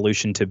scaled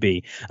resolution to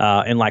be.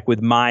 And like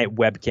with my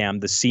webcam,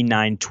 the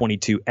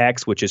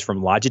C922X, which is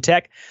from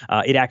Logitech,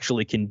 it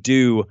actually can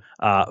do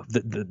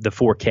the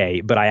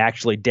 4K, but I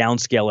actually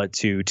downscale it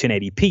to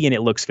 1080p, and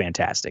it looks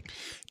fantastic.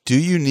 Do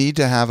you need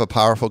to have a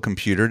powerful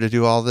computer to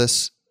do all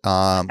this?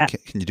 Can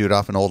you do it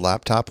off an old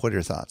laptop? What are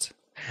your thoughts?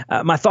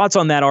 My thoughts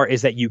on that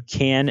is that you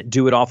can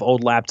do it off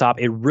old laptop.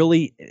 It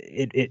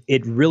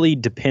really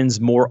depends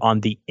more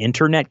on the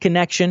internet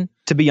connection,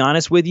 to be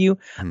honest with you.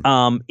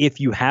 If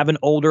you have an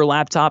older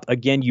laptop,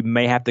 again, you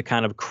may have to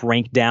kind of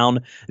crank down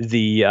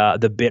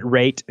the bit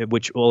rate,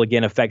 which will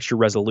again affect your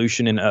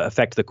resolution and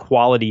affect the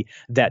quality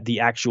that the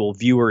actual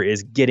viewer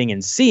is getting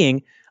and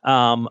seeing.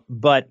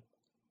 But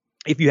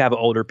if you have an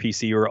older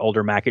PC or an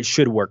older Mac, it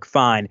should work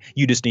fine.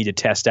 You just need to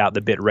test out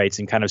the bit rates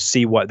and kind of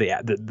see what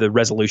the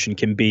resolution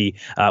can be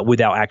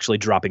without actually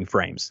dropping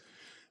frames.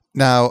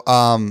 Now,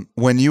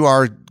 when you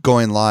are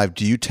going live,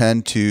 do you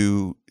tend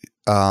to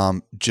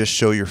just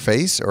show your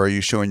face, or are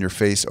you showing your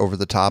face over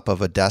the top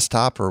of a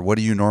desktop, or what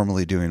are you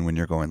normally doing when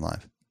you're going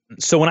live?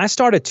 So when I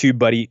start a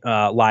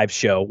TubeBuddy live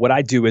show, what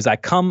I do is I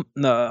come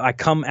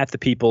at the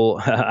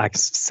people. I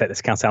say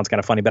this sounds kind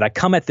of funny, but I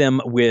come at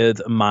them with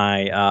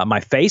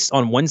my face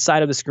on one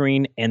side of the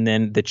screen and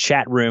then the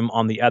chat room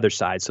on the other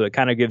side. So it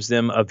kind of gives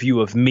them a view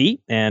of me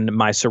and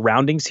my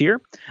surroundings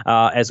here,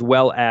 as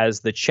well as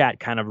the chat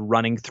kind of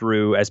running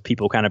through as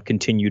people kind of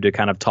continue to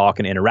kind of talk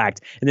and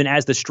interact. And then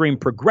as the stream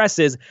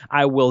progresses,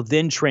 I will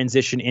then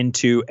transition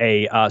into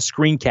a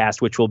screencast,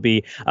 which will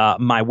be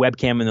my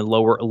webcam in the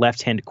lower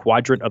left-hand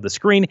quadrant of the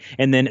screen,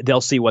 and then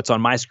they'll see what's on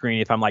my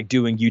screen if I'm like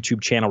doing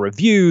YouTube channel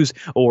reviews,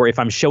 or if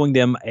I'm showing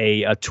them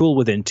a tool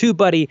within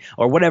TubeBuddy,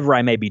 or whatever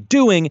I may be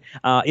doing.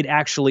 It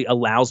actually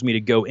allows me to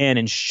go in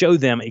and show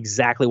them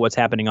exactly what's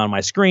happening on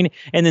my screen,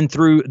 and then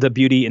through the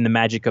beauty and the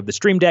magic of the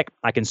Stream Deck,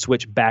 I can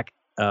switch back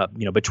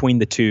between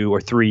the 2 or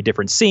 3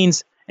 different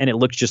scenes, and it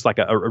looks just like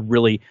a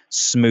really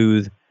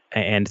smooth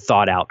and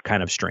thought out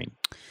kind of stream.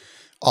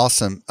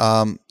 Awesome.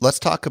 Let's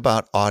talk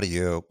about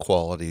audio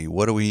quality.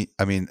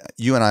 I mean,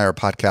 you and I are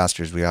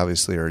podcasters. We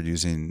obviously are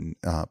using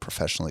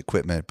professional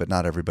equipment, but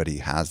not everybody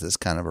has this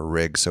kind of a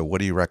rig. So what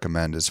do you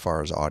recommend as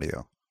far as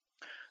audio?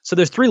 So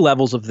there's three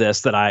levels of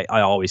this that I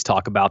always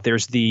talk about.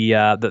 There's the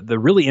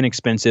really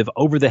inexpensive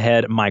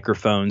over-the-head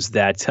microphones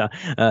that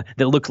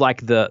look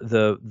like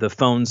the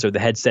phones or the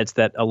headsets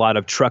that a lot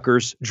of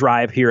truckers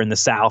drive here in the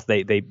South.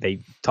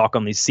 They talk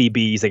on these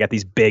CBs. They got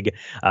these big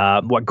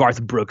what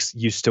Garth Brooks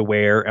used to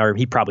wear, or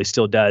he probably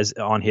still does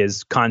on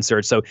his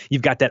concerts. So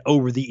you've got that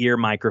over-the-ear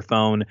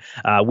microphone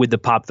with the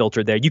pop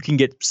filter there. You can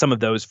get some of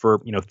those for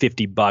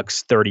 $50,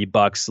 $30.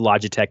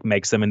 Logitech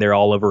makes them, and they're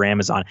all over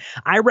Amazon.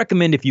 I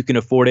recommend, if you can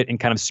afford it and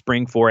kind of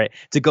spring for it,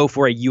 to go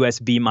for a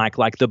USB mic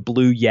like the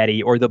Blue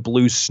Yeti or the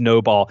Blue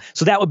Snowball.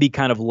 So that would be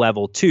kind of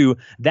level 2.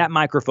 That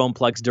microphone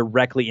plugs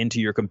directly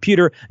into your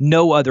computer.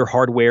 No other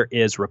hardware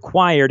is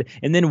required.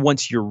 And then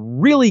once you're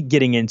really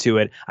getting into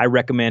it, I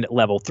recommend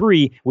level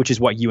 3, which is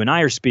what you and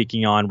I are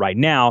speaking on right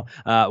now,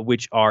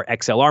 which are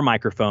XLR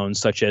microphones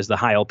such as the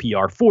Heil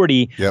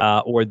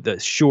PR40 or the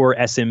Shure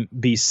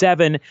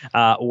SMB7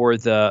 or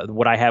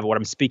what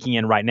I'm speaking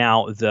in right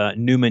now, the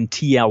Neumann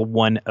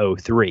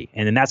TL103.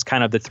 And then that's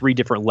kind of the 3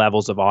 different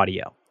levels of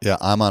audio. Yeah,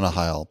 I'm on a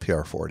Heil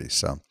PR40.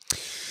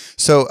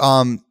 So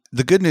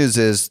the good news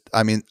is,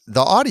 I mean,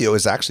 the audio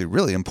is actually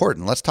really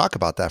important. Let's talk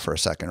about that for a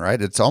second, right?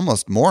 It's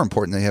almost more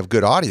important that you have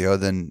good audio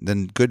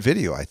than good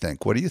video, I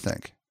think. What do you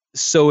think?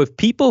 So if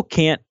people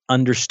can't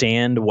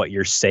understand what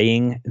you're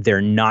saying,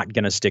 they're not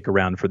going to stick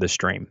around for the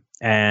stream.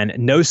 And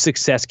no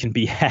success can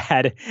be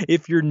had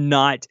if you're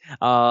not,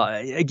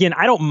 again,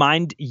 I don't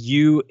mind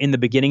you in the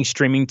beginning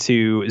streaming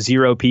to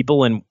 0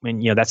 people. And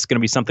that's going to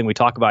be something we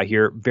talk about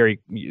here very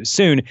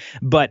soon.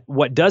 But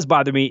what does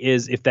bother me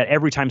is if that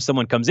every time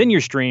someone comes in your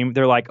stream,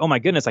 they're like, oh my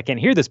goodness, I can't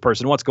hear this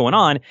person. What's going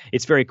on?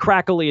 It's very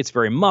crackly. It's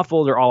very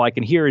muffled, or all I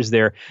can hear is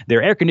their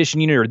air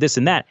conditioning unit or this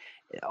and that.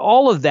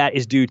 All of that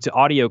is due to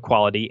audio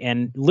quality,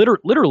 and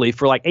literally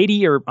for like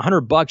 $80 or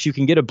 $100, you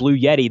can get a Blue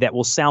Yeti that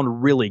will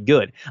sound really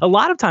good. A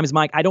lot of times,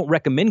 Mike, I don't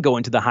recommend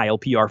going to the Heil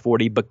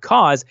PR40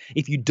 because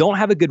if you don't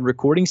have a good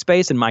recording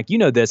space, and Mike, you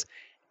know this,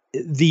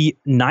 the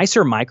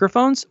nicer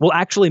microphones will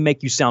actually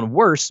make you sound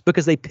worse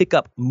because they pick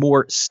up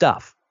more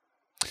stuff.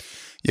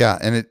 Yeah,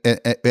 and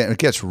it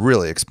gets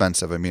really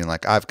expensive. I mean,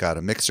 like I've got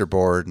a mixer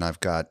board and I've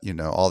got,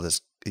 all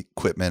this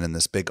equipment and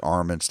this big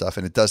arm and stuff,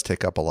 and it does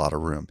take up a lot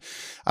of room.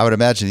 I would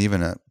imagine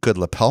even a good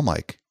lapel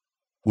mic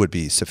would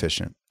be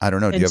sufficient. I don't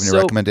know. Do you have any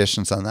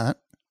recommendations on that?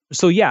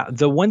 So yeah,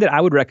 the one that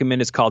I would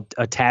recommend is called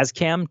a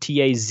Tascam,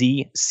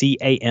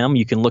 Tazcam.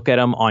 You can look at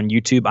them on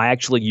YouTube. I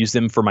actually use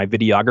them for my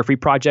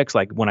videography projects,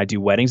 like when I do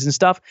weddings and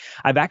stuff.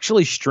 I've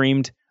actually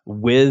streamed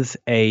with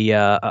a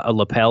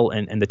lapel,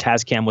 and the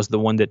Tascam was the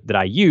one that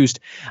I used.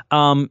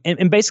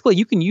 And basically,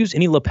 you can use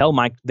any lapel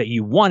mic that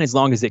you want as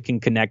long as it can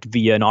connect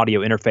via an audio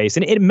interface.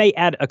 And it may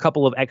add a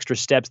couple of extra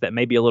steps that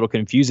may be a little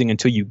confusing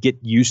until you get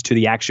used to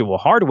the actual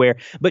hardware.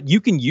 But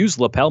you can use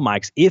lapel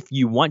mics if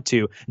you want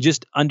to.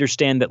 Just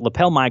understand that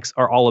lapel mics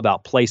are all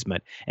about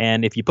placement.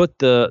 And if you put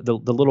the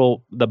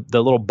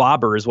little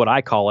bobber, is what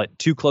I call it,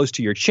 too close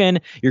to your chin,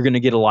 you're going to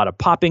get a lot of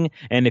popping.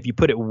 And if you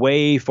put it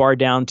way far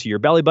down to your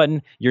belly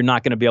button, you're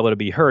not going to be able to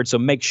be heard. So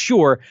make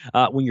sure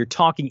when you're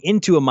talking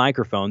into a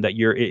microphone that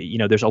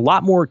there's a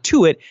lot more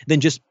to it than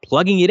just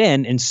plugging it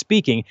in and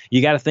speaking.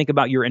 You got to think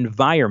about your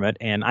environment.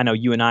 And I know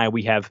you and I,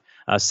 we have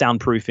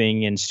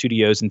soundproofing and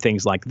studios and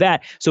things like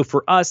that. So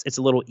for us, it's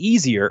a little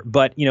easier.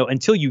 But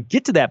until you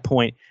get to that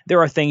point,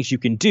 there are things you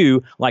can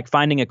do, like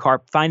finding a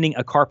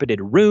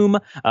carpeted room,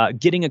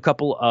 getting a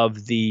couple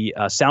of the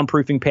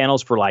soundproofing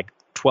panels for like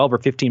 $12 or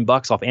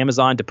 $15 off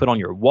Amazon to put on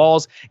your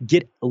walls.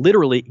 Get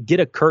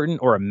a curtain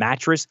or a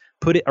mattress,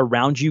 put it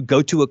around you,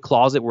 go to a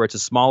closet where it's a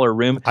smaller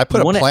room. I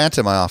put a plant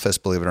in my office,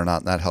 believe it or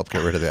not, and that helped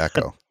get rid of the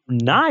echo.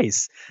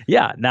 Nice.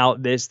 Yeah. Now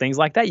there's things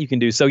like that you can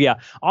do. So yeah,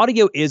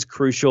 audio is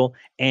crucial.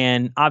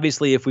 And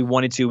obviously if we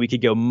wanted to, we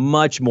could go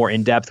much more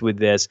in depth with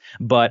this,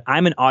 but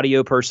I'm an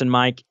audio person,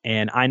 Mike.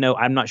 And I know,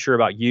 I'm not sure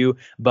about you,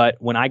 but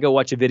when I go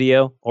watch a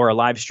video or a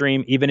live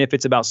stream, even if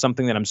it's about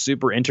something that I'm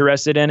super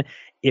interested in,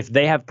 if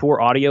they have poor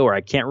audio or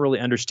I can't really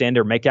understand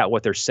or make out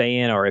what they're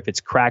saying, or if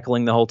it's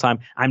crackling the whole time,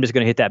 I'm just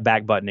going to hit that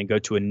back button and go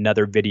to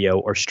another video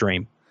or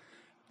stream.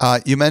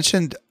 You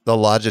mentioned the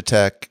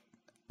Logitech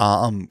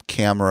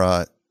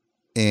camera.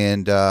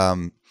 And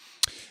a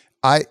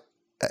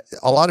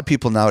lot of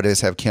people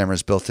nowadays have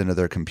cameras built into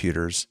their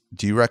computers.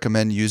 Do you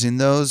recommend using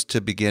those to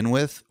begin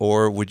with,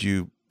 or would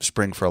you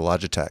spring for a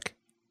Logitech?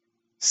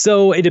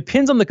 So it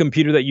depends on the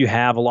computer that you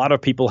have. A lot of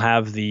people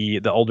have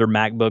the older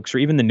MacBooks or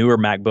even the newer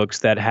MacBooks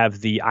that have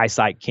the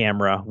iSight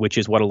camera, which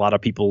is what a lot of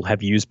people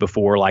have used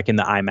before, like in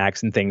the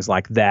iMacs and things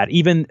like that.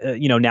 Even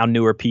now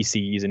newer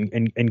PCs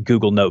and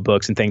Google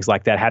notebooks and things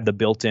like that have the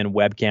built-in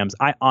webcams.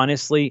 I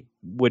honestly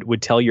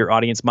would tell your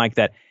audience, Mike,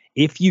 that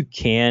if you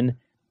can,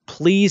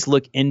 please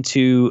look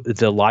into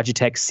the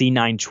Logitech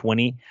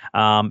C920.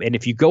 And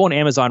if you go on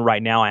Amazon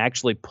right now, I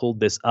actually pulled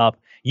this up.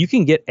 you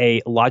can get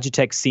a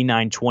Logitech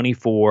C920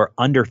 for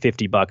under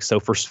 $50. So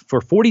for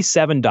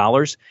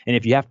 $47, and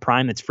if you have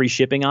Prime, that's free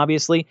shipping,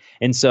 obviously.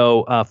 And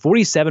so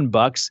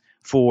 $47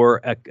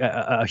 for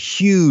a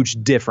huge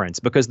difference,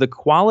 because the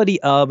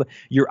quality of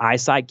your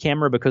eyesight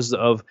camera, because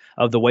of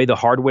the way the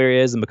hardware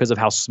is and because of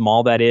how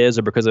small that is,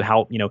 or because of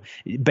how,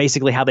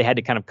 basically how they had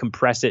to kind of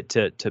compress it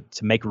to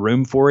make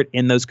room for it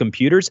in those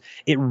computers,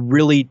 it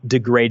really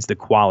degrades the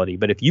quality.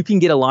 But if you can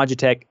get a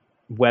Logitech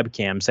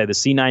webcam, say the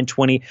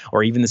C920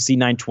 or even the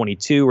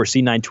C922 or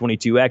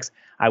C922X,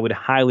 I would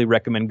highly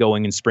recommend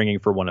going and springing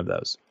for one of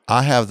those.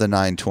 I have the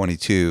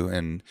 922,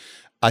 and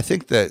I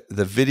think that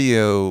the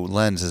video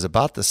lens is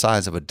about the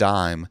size of a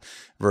dime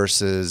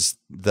versus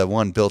the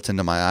one built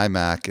into my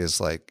iMac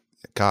is like,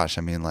 gosh,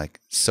 I mean,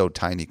 like so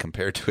tiny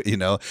compared to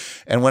it,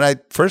 And when I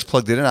first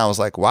plugged it in, I was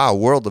like, wow,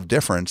 world of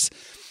difference.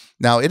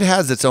 Now it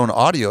has its own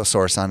audio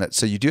source on it,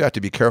 so you do have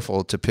to be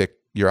careful to pick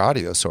your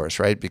audio source,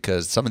 right?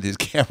 Because some of these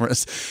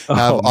cameras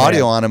have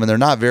audio on them, and they're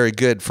not very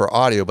good for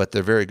audio, but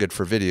they're very good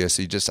for video.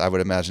 So I would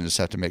imagine,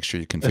 have to make sure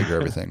you configure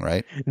everything,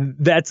 right?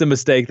 That's a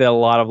mistake that a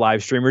lot of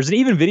live streamers and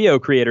even video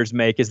creators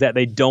make, is that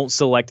they don't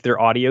select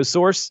their audio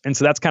source. And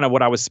so that's kind of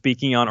what I was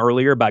speaking on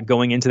earlier about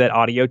going into that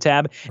audio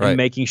tab and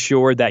making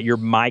sure that your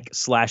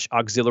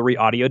mic/auxiliary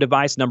audio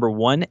device, number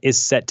one,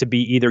 is set to be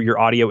either your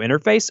audio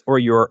interface or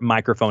your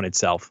microphone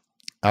itself.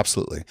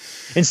 Absolutely.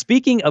 And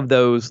speaking of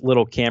those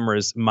little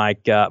cameras,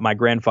 Mike, my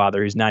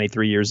grandfather, who's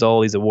 93 years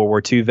old, he's a World War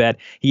II vet.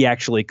 He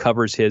actually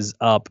covers his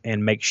up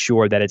and makes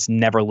sure that it's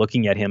never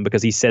looking at him,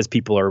 because he says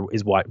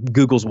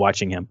Google's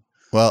watching him.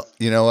 Well,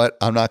 you know what?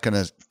 I'm not going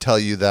to tell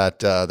you that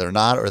they're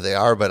not or they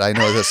are, but I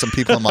know that some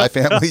people in my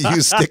family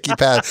use sticky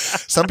pads.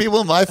 Some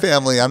people in my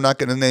family, I'm not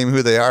going to name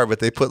who they are, but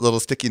they put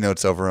little sticky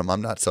notes over them.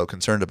 I'm not so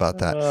concerned about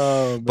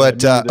that.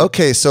 But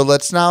okay, so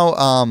let's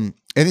now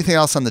anything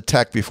else on the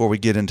tech before we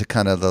get into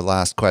kind of the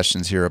last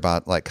questions here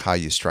about like how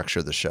you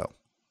structure the show?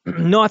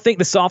 No, I think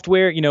the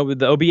software, with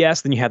the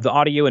OBS, then you have the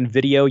audio and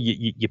video.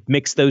 You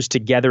mix those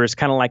together. It's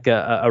kind of like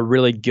a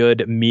really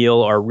good meal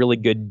or a really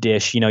good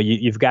dish.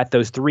 You've got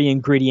those three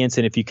ingredients,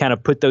 and if you kind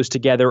of put those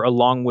together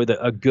along with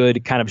a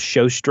good kind of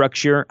show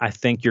structure, I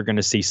think you're going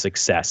to see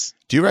success.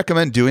 Do you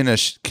recommend doing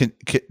does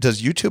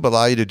YouTube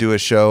allow you to do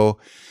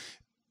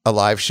a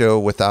live show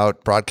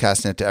without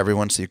broadcasting it to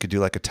everyone, so you could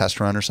do like a test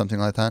run or something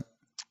like that?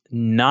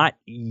 Not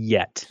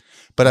yet.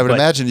 But I would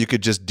imagine you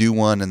could just do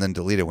one and then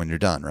delete it when you're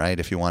done, right?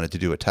 If you wanted to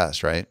do a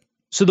test, right?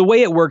 So the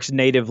way it works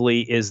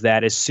natively is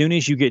that as soon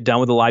as you get done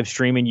with the live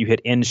stream and you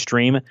hit end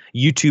stream,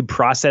 YouTube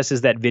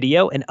processes that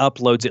video and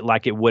uploads it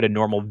like it would a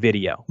normal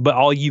video. But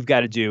all you've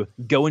got to do,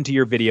 go into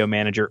your video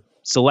manager,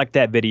 select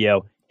that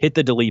video, hit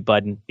the delete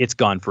button. It's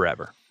gone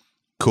forever.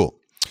 Cool.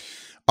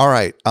 All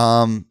right.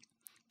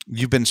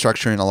 You've been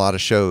structuring a lot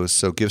of shows,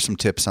 so give some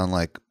tips on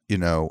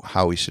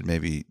how we should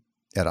maybe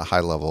at a high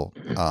level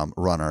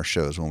run our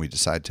shows when we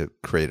decide to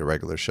create a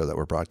regular show that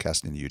we're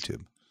broadcasting to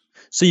YouTube.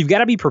 So you've got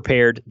to be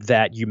prepared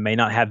that you may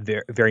not have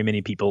very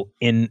many people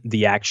in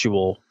the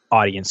actual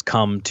audience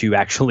come to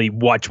actually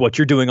watch what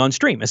you're doing on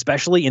stream,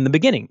 especially in the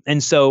beginning.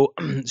 And so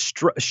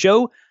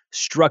show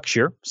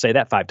structure, say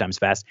that 5 times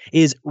fast,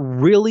 is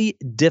really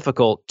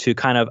difficult to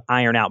kind of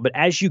iron out. But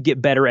as you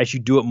get better, as you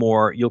do it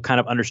more, you'll kind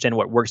of understand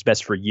what works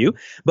best for you.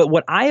 But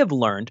what I have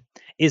learned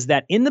is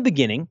that in the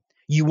beginning,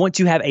 you want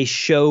to have a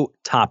show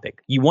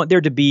topic. You want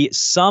there to be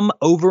some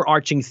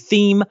overarching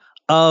theme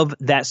of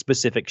that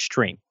specific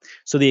stream.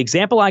 So the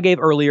example I gave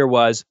earlier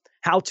was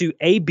how to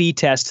A/B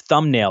test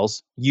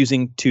thumbnails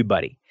using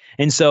TubeBuddy.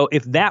 And so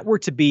if that were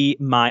to be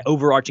my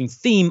overarching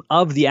theme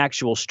of the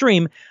actual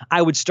stream,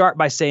 I would start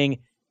by saying,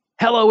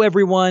 hello,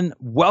 everyone.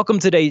 Welcome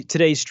to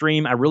today's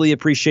stream. I really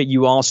appreciate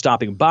you all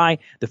stopping by.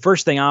 The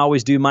first thing I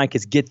always do, Mike,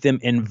 is get them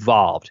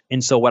involved.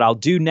 And so what I'll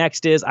do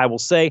next is I will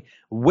say,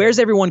 where's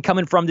everyone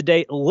coming from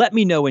today? Let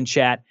me know in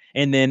chat.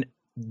 And then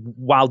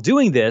while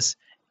doing this,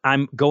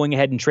 I'm going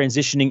ahead and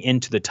transitioning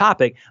into the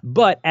topic.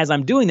 But as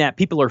I'm doing that,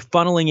 people are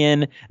funneling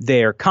in,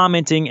 they're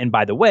commenting. And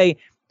by the way,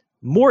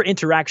 more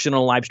interaction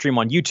on a live stream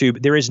on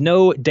YouTube. There is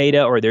no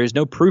data or there is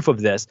no proof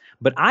of this,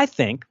 but I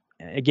think,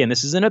 again,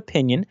 this is an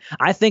opinion,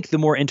 I think the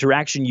more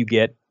interaction you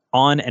get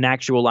on an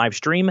actual live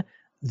stream,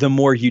 the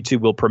more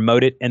YouTube will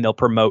promote it and they'll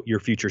promote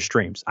your future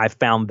streams. I've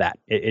found that.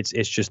 It's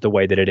just the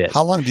way that it is.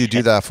 How long do you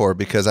do that for?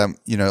 Because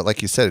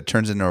like you said, it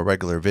turns into a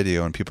regular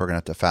video and people are going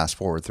to have to fast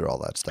forward through all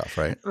that stuff,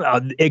 right?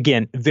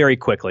 Again, very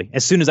quickly.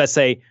 As soon as I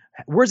say,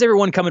 where's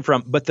everyone coming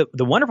from? But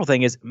the wonderful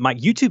thing is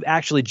YouTube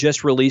actually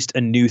just released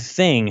a new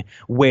thing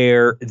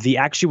where the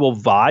actual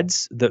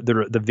VODs,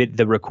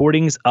 the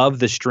recordings of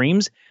the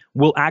streams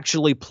will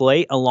actually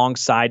play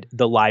alongside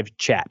the live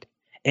chat.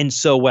 And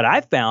so what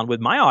I've found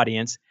with my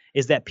audience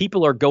is that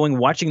people are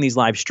watching these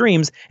live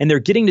streams and they're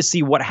getting to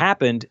see what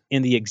happened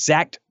in the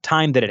exact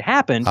time that it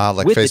happened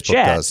like with Facebook the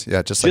chat. Does.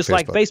 Yeah, just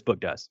like Facebook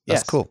does.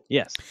 That's cool.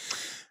 Yes.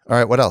 All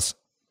right, what else?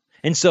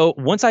 And so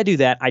once I do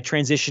that, I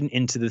transition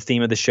into the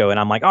theme of the show. And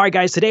I'm like, all right,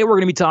 guys, today we're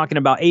going to be talking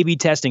about A/B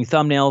testing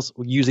thumbnails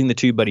using the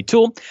TubeBuddy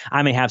tool.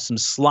 I may have some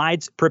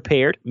slides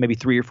prepared, maybe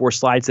 3 or 4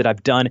 slides that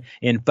I've done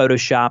in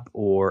Photoshop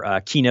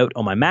or Keynote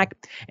on my Mac.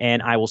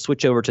 And I will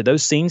switch over to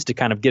those scenes to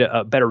kind of get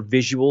a better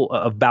visual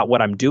about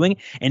what I'm doing.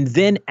 And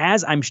then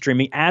as I'm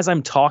streaming, as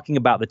I'm talking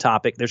about the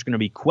topic, there's going to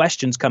be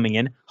questions coming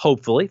in,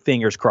 hopefully,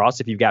 fingers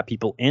crossed, if you've got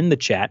people in the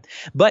chat.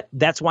 But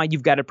that's why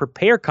you've got to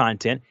prepare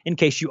content in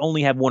case you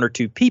only have 1 or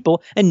 2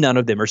 people and none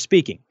of them are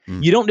speaking.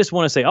 You don't just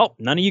want to say, oh,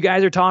 none of you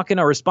guys are talking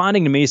or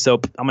responding to me, so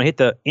I'm going to hit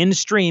the end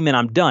stream and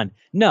I'm done.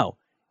 No.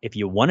 If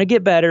you want to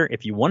get better,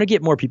 if you want to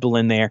get more people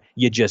in there,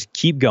 you just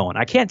keep going.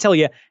 I can't tell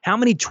you how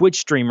many Twitch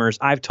streamers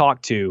I've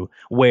talked to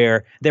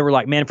where they were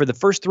like, man, for the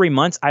first 3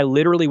 months, I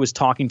literally was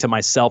talking to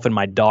myself and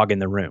my dog in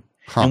the room.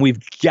 And we've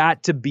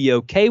got to be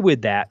okay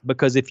with that,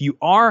 because if you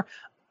are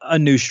a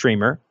new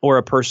streamer or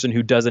a person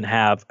who doesn't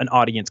have an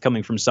audience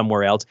coming from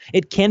somewhere else,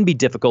 it can be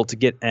difficult to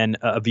get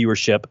a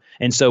viewership.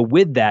 And so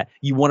with that,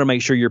 you want to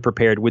make sure you're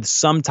prepared with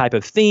some type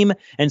of theme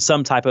and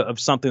some type of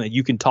something that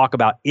you can talk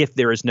about if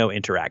there is no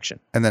interaction.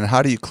 And then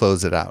how do you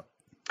close it out?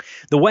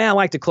 The way I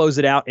like to close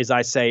it out is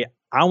I say,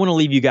 I want to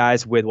leave you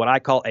guys with what I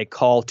call a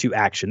call to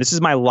action. This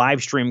is my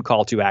live stream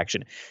call to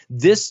action.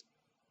 This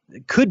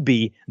could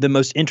be the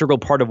most integral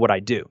part of what I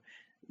do.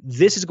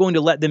 This is going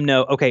to let them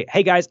know, okay,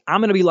 hey guys,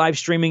 I'm going to be live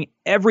streaming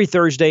every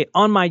Thursday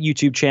on my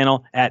YouTube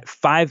channel at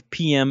 5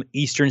 p.m.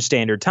 Eastern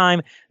Standard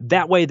Time.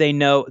 That way they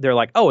know, they're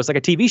like, oh, it's like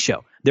a TV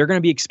show. They're going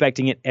to be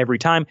expecting it every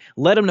time.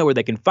 Let them know where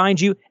they can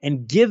find you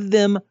and give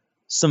them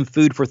some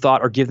food for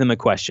thought or give them a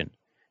question.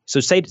 So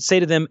say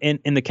to them,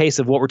 in the case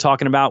of what we're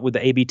talking about with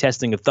the A/B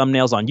testing of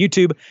thumbnails on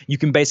YouTube, you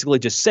can basically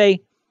just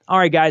say, all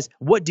right, guys,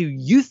 what do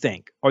you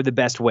think are the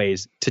best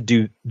ways to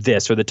do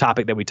this or the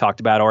topic that we talked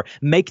about, or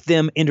make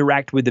them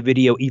interact with the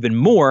video even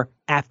more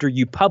after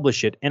you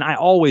publish it? And I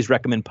always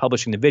recommend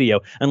publishing the video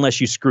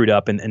unless you screwed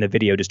up and the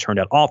video just turned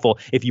out awful.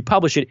 If you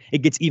publish it, it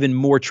gets even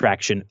more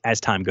traction as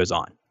time goes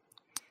on.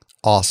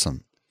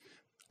 Awesome.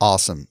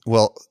 Awesome.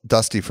 Well,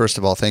 Dusty, first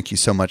of all, thank you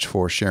so much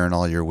for sharing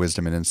all your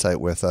wisdom and insight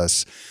with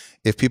us.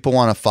 If people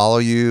want to follow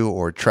you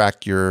or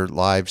track your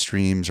live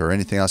streams or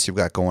anything else you've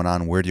got going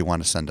on, where do you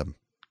want to send them?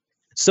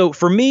 So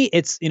for me,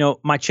 it's,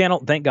 my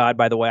channel, thank God,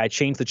 by the way, I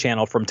changed the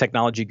channel from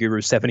Technology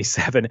Guru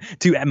 77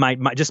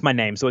 to just my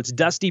name. So it's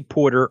Dusty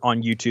Porter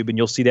on YouTube, and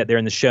you'll see that there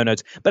in the show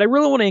notes. But I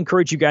really want to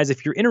encourage you guys,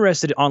 if you're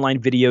interested in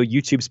online video,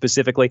 YouTube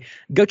specifically,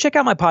 go check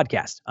out my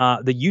podcast,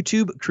 the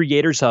YouTube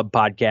Creators Hub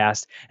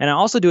podcast. And I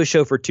also do a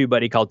show for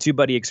TubeBuddy called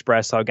TubeBuddy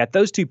Express. So I've got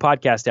those 2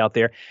 podcasts out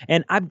there.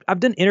 And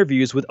I've done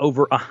interviews with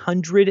over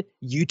 100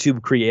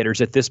 YouTube creators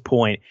at this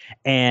point,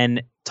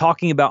 and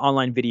talking about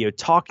online video,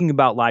 talking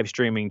about live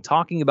streaming,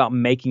 talking about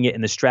making it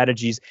and the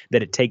strategies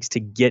that it takes to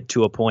get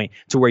to a point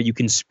to where you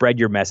can spread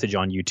your message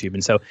on YouTube.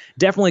 And so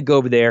definitely go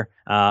over there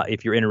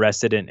if you're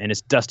interested. And it's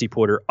Dusty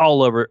Porter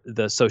all over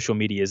the social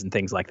medias and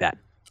things like that.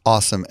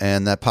 Awesome.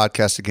 And that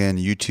podcast again,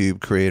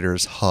 YouTube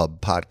Creators Hub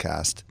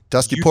podcast.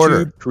 Dusty YouTube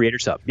Porter.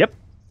 Creators Hub. Yep.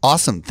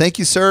 Awesome. Thank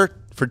you, sir,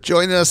 for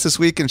joining us this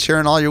week and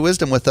sharing all your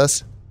wisdom with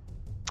us.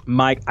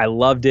 Mike, I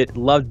loved it.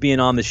 Loved being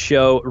on the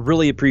show.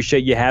 Really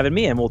appreciate you having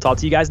me, and we'll talk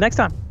to you guys next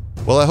time.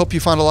 Well, I hope you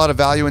found a lot of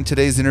value in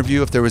today's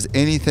interview. If there was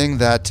anything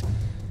that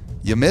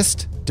you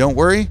missed, don't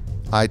worry.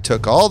 I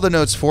took all the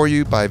notes for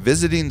you by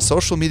visiting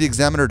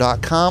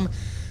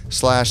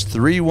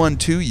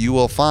socialmediaexaminer.com/312. You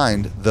will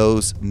find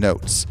those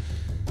notes.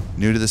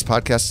 New to this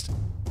podcast,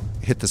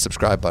 hit the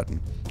subscribe button.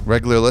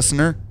 Regular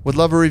listener, would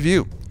love a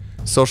review.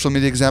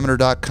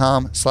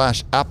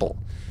 socialmediaexaminer.com/Apple.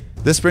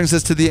 This brings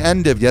us to the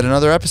end of yet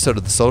another episode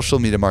of the Social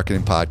Media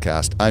Marketing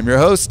Podcast. I'm your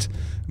host,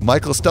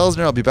 Michael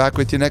Stelzner. I'll be back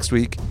with you next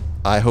week.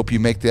 I hope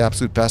you make the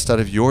absolute best out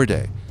of your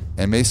day.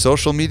 And may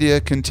social media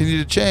continue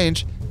to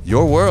change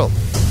your world.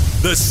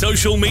 The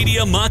Social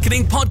Media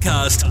Marketing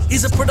Podcast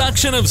is a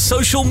production of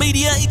Social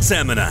Media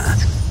Examiner.